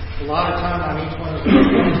a lot of time on each one of those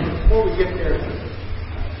points. Before we get there,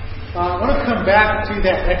 I want to come back to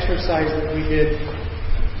that exercise that we did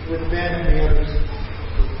with Ben and the others.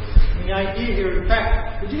 And the idea here, in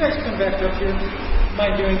fact, would you guys come back up here?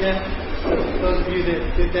 Mind doing that? Those of you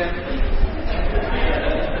that did that.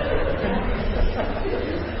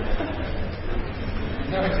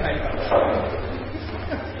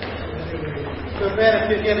 So Ben, if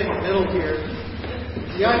you get in the middle here,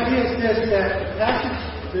 the idea is this, that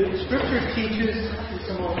the Scripture teaches,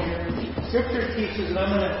 some over here, Scripture teaches, and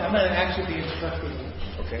I'm going to actually be instructing you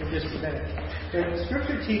in just a minute. The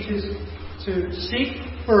Scripture teaches to seek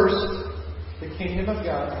first the kingdom of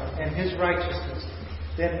God and His righteousness.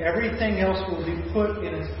 Then everything else will be put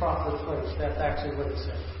in its proper place. That's actually what it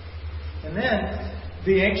says. And then,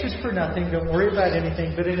 be anxious for nothing, don't worry about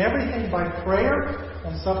anything, but in everything by prayer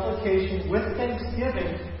and supplication with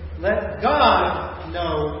thanksgiving, let God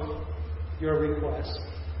know your requests.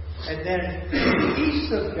 And then the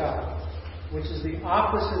peace of God, which is the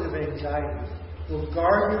opposite of anxiety, will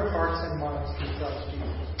guard your hearts and minds through Christ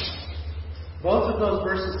Jesus. Both of those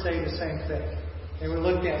verses say the same thing. They were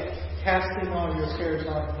looked at casting all your cares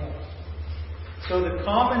on Him. So the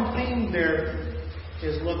common theme there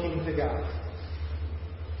is looking to God.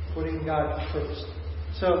 Putting God first.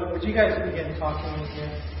 So would you guys begin talking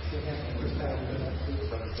again to Him?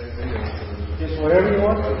 Just whatever you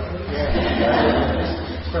want?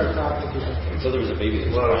 Yeah. Start talking to Him. So there was a baby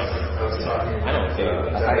that was crying. I don't think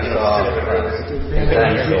I saw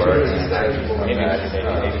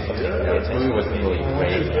This movie wasn't really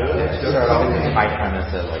great. It started off with my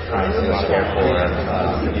premise of like trying to care for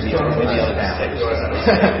any other family.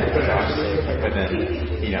 But then,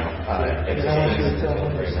 you know, it didn't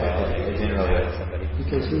really like somebody.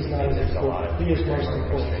 Because He's not as important. He is most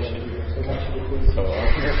important. So,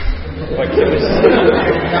 what kid was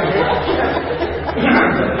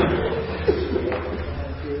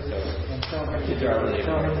kids are really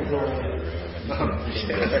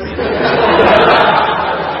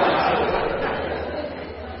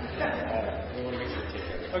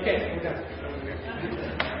Okay, we're done.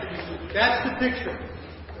 That's the picture.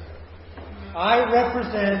 I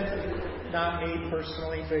represent, not me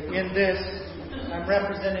personally, but in this, I'm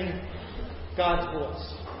representing God's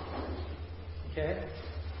voice. Okay?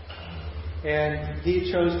 And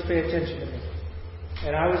He chose to pay attention to me.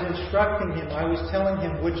 And I was instructing him, I was telling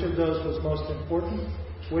him which of those was most important,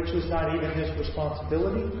 which was not even his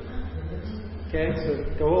responsibility. Okay, so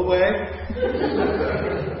go away.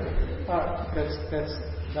 That's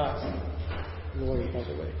not Lori, by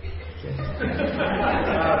the way. Okay.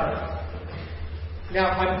 Now,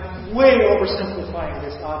 I'm way oversimplifying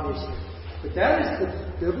this, obviously. But that is the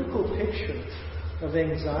biblical picture of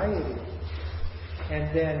anxiety. And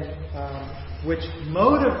then, which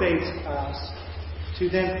motivates us to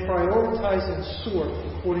then prioritize and sort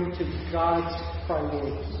according to God's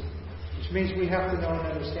priorities. Which means we have to know and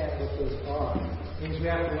understand what those are. It means we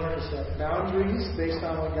have to learn to set boundaries based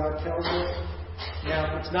on what God tells us.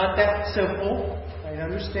 Now, it's not that simple. I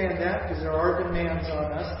understand that because there are demands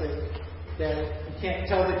on us that you can't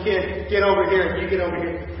tell the kid, get over here, and you get over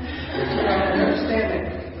here. I understand that.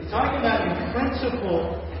 We're talking about in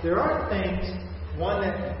principle, there are things, one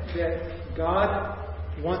that God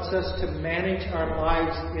wants us to manage our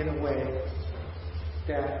lives in a way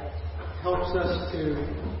that helps us to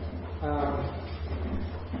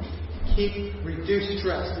reduce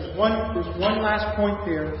stress. There's one last point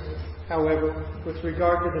there, however, with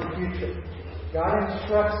regard to the future. God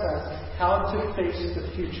instructs us how to face the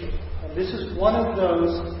future. And this is one of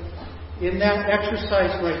those, in that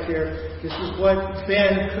exercise right there, this is what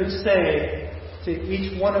Ben could say to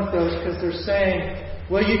each one of those, because they're saying,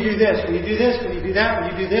 will you do this? Will you do this? Will you do that? Will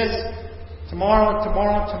you do this? Tomorrow,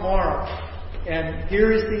 tomorrow, tomorrow. And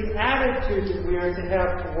here is the attitude that we are to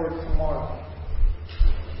have toward tomorrow.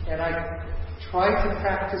 And I try to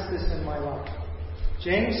practice this in my life.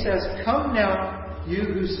 James says, come now, you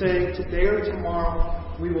who say today or tomorrow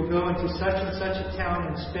we will go into such and such a town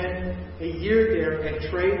and spend a year there and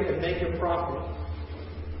trade and make a profit.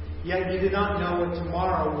 Yet you do not know what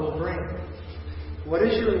tomorrow will bring. What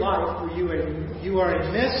is your life? For you are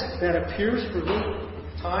a mist that appears for little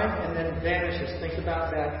time and then vanishes. Think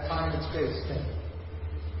about that time and space thing.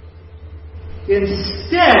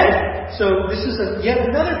 Instead, so this is yet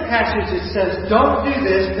another passage that says, don't do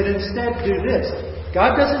this, but instead do this.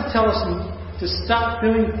 God doesn't tell us to stop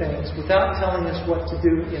doing things without telling us what to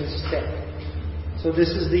do instead. So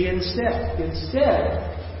this is the instead. Instead,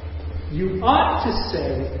 You ought to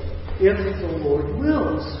say, if the Lord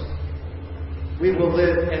wills, we will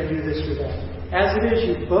live and do this or that. As it is,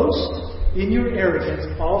 you boast in your arrogance.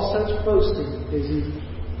 All such boasting is evil.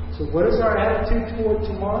 So what is our attitude toward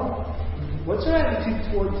tomorrow? What's our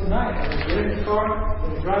attitude toward tonight? We're going to get in the car, we're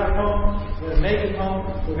going to drive home, we're going to make it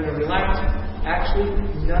home, we're going to relax. Actually,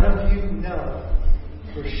 none of you know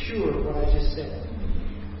for sure what I just said.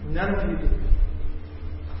 None of you do.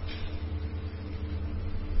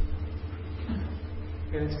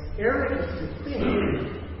 And it's arrogant to think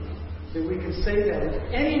that we can say that with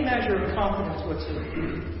any measure of confidence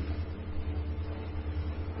whatsoever.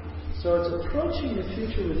 So it's approaching the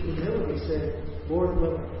future with humility, saying, Lord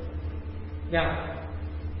willing. Now,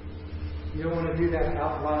 you don't want to do that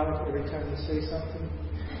out loud every time you say something,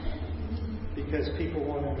 because people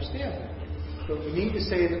won't understand that. But we need to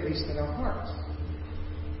say it at least in our hearts.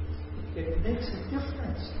 It makes a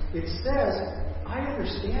difference. It says, I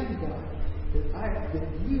understand, God, that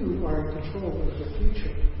you are in control of the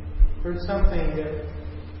future. I heard something that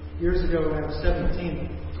years ago when I was 17.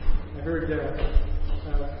 I heard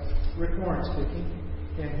Rick Warren speaking,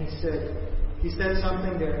 and he said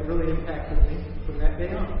something that really impacted me from that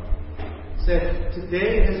day on. He said,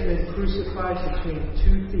 today has been crucified between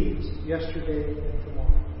two thieves, yesterday and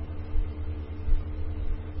tomorrow.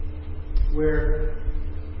 Where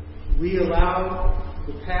we allow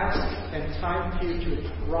the past and time future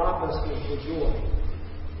to rob us of the joy.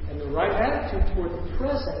 And the right attitude toward the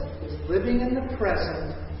present is living in the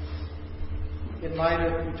present in light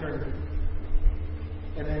of eternity.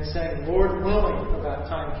 And then saying, Lord willing, about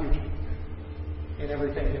time future in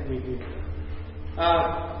everything that we do.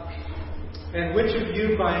 And which of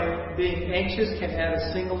you, by being anxious, can add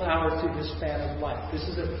a single hour to the span of life? This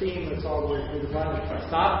is a theme that's all the way through the Bible.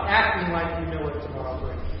 Stop acting like you know what tomorrow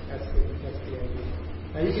brings. That's the idea.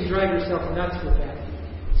 Now you can drive yourself nuts with that.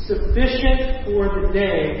 Sufficient for the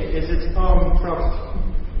day is its own trouble.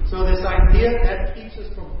 So this idea that keeps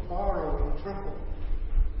us from borrowing trouble,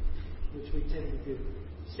 which we tend to do.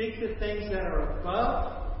 Seek the things that are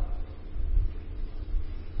above,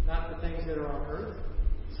 not the things that are on earth.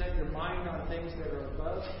 Set your mind on things that are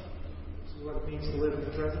above. This is what it means to live in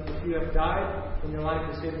the present. If you have died, then your life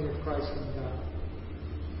is hidden with Christ in God.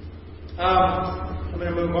 I'm going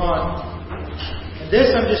to move on. And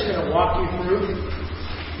this I'm just going to walk you through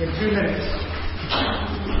in 2 minutes.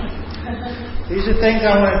 These are things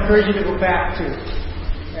I want to encourage you to go back to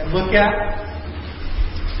and look at.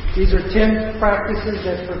 These are 10 practices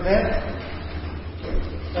that prevent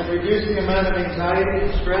and reduce the amount of anxiety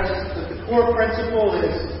and stress. But the core principle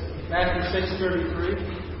is Matthew 6:33.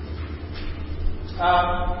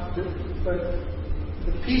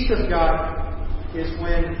 The peace of God is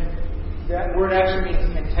when that word actually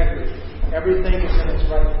means integrity. Everything is in its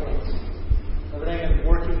right place. Everything is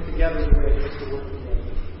working together the way it is to work together.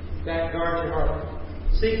 That guards your heart.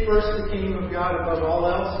 Seek first the kingdom of God above all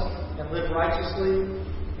else and live righteously,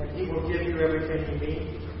 and He will give you everything you need.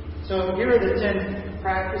 So here are the 10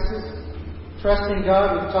 practices. Trusting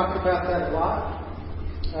God, we've talked about that a lot.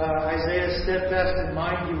 Isaiah, steadfast in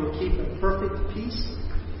mind, you will keep in perfect peace.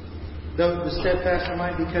 The steadfast in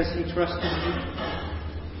mind because he trusts in you.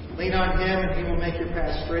 Lean on Him and He will make your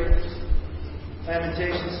path straight.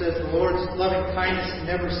 Lamentation says, the Lord's loving kindness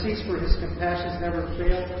never ceases, for His compassions never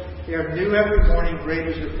fail. They are new every morning, great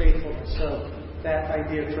is your faithfulness. So that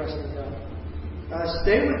idea of trusting God.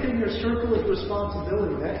 Stay within your circle of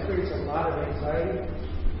responsibility. That creates a lot of anxiety.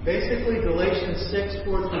 Basically, Galatians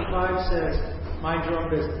 6:4-5 says, mind your own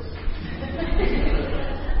business.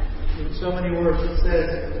 In so many words, it says,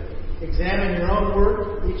 examine your own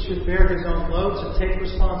work. Each should bear his own load. So take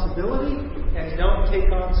responsibility and don't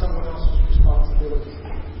take on someone else's responsibility.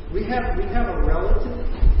 We have a relative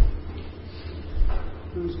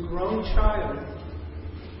whose grown child,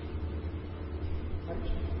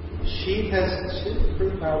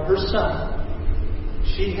 her son,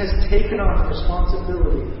 she has taken on the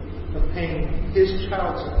responsibility of paying his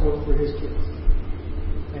child support for his kids.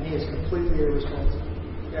 And he is completely irresponsible.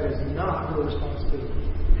 That is not her responsibility.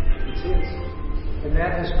 It's his. And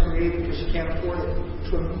that has created, because she can't afford it,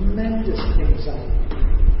 tremendous anxiety.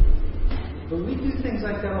 But we do things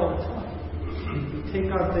like that all the time. We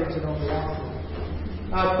take on things that don't belong to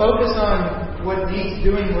us. Focus on what needs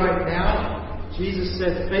doing right now. Jesus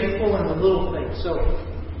said, faithful in the little things. So,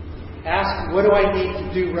 ask, what do I need to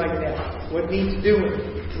do right now? What needs doing?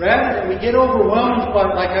 Rather than we get overwhelmed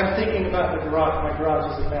by, like I'm thinking about the garage. My garage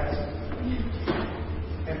is a mess.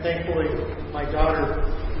 And thankfully, my daughter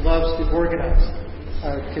loves to organize.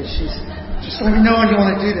 Because she's, just let me know when you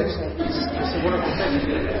want to do this. It's a wonderful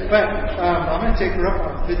thing. But I'm going to take her up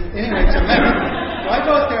on it. But anyway, it's a mess. I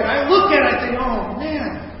go out there and I look at it and I think, oh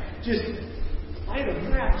man, just light a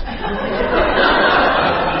match.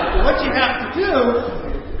 What you have to do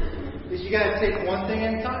is you got to take one thing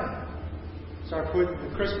at a time. Start putting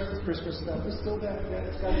the Christmas stuff is still back there.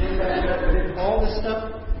 It's got to go back there. All this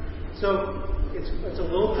stuff. So it's a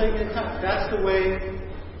little thing at a time. That's the way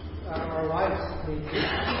our lives need to be.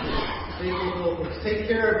 Take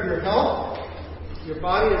care of your health. Your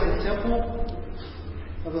body is a temple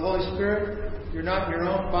of the Holy Spirit. You're not your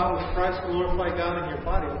own. Bought with Christ, glorify God in your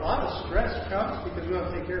body. A lot of stress comes because we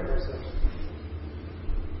don't take care of ourselves.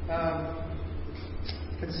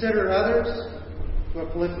 Consider others.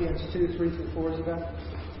 What Philippians 2:3-4 is about.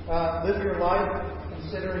 Live your life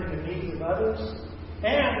considering the needs of others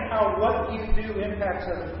and how what you do impacts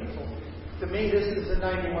other people. To me, this is a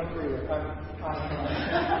 91 freeway.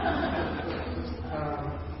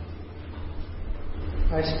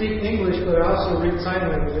 I speak English, but I also read sign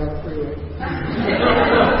language on the freeway.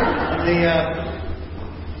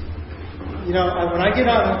 When I get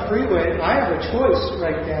out on the freeway, I have a choice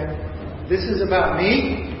right then. This is about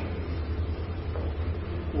me,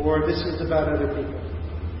 or this is about other people.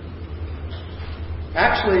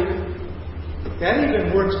 Actually, that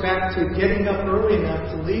even works back to getting up early enough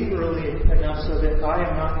to leave early enough so that I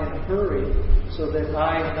am not in a hurry, so that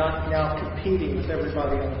I am not now competing with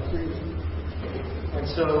everybody on the freeway. And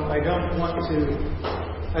so I don't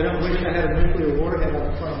wish I had a nuclear warhead on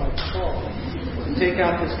the front of my car to take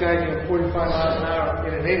out this guy doing 45 miles an hour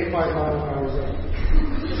in an 85 mile an hour zone.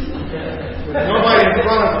 With nobody in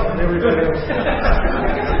front of him and everybody else.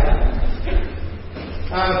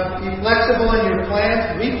 Be flexible in your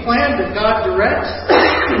plans. We plan that God directs.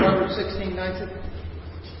 Proverbs 16:9 says,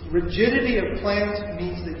 rigidity of plans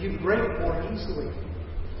means that you break more easily.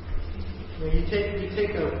 When you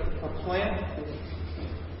take a plan,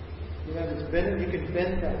 it's bending, you can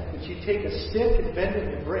bend that. But you take a stick and bend it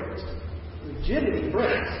and it breaks. Rigidity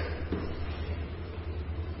breaks.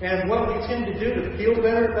 And what we tend to do to feel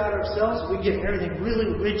better about ourselves, we get everything really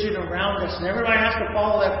rigid around us, and everybody has to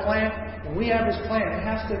follow that plan. And we have this plan. It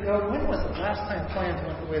has to go. When was the last time plans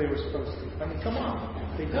went the way they were supposed to? I mean, come on.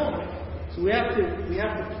 They don't. So we have to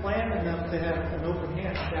plan enough to have an open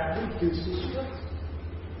hand. That reduces stress.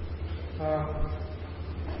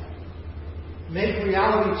 Make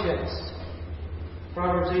reality checks.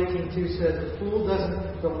 Proverbs 18:2 says, the fool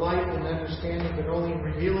doesn't delight in understanding, but only in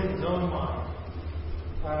revealing his own mind.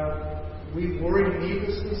 We worry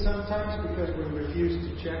needlessly sometimes because we refuse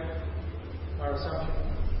to check our assumptions.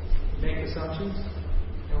 Make assumptions,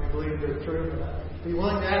 and we believe they're true. Be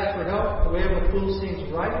willing to ask for help. The way of a fool seems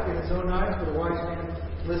right in his own eyes, but a wise man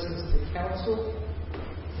listens to counsel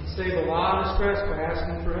and save a lot of stress by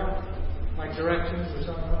asking for help, like directions or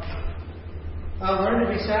something like that. Learn to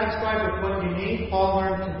be satisfied with what you need. Paul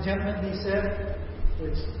learned contentment, he said.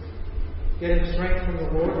 It's getting strength from the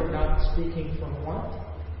Lord and not speaking from want,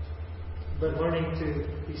 but learning to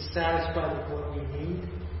be satisfied with what we need.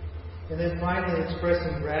 And then finally,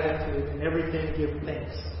 expressing gratitude. In everything, give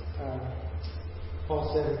thanks. Paul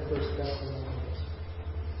said in 1 Thessalonians.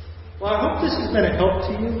 Well, I hope this has been a help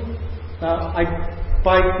to you.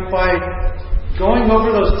 By going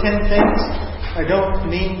over those 10 things, I don't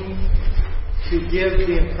mean to give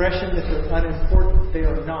the impression that they're unimportant. They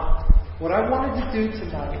are not. What I wanted to do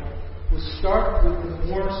tonight was start with the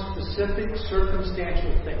more specific,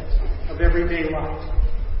 circumstantial things of everyday life,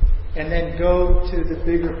 and then go to the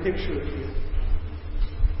bigger picture view,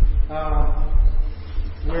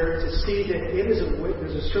 where to see that there's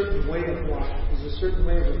a certain way of life, there's a certain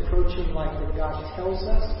way of approaching life that God tells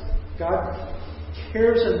us. God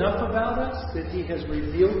cares enough about us that He has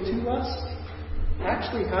revealed to us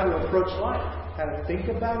actually how to approach life, how to think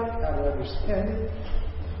about it, how to understand it,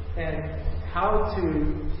 and how to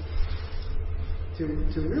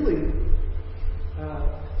really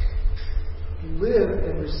live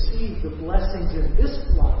and receive the blessings in this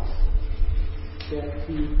life that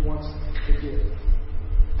He wants to give.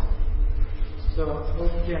 So,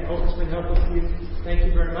 again, hope it's been helpful to you. Thank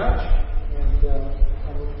you very much. And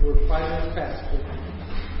we're 5 minutes past.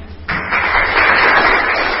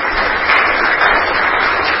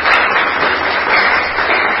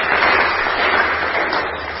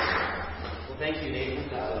 Well, thank you, Nathan.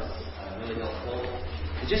 That was really helpful.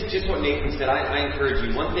 And just what Nathan said, I encourage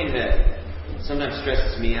you. One thing that sometimes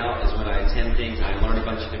stresses me out is when I attend things and I learn a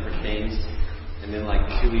bunch of different things, and then like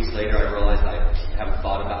 2 weeks later I realize I haven't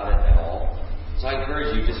thought about it at all. So I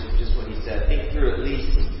encourage you, just what he said, think through at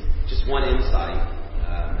least just one insight,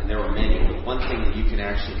 and there are many, but one thing that you can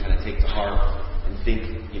actually kind of take to heart and think,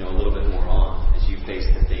 a little bit more on as you face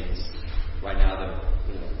the things right now that are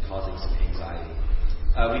causing some anxiety.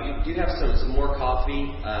 We do have some more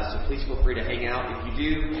coffee, so please feel free to hang out. If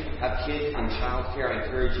you do have kids in childcare, I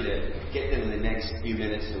encourage you to get them in the next few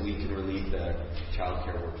minutes so we can relieve the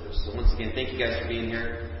childcare workers. So once again, thank you guys for being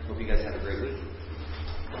here. Hope you guys have a great week.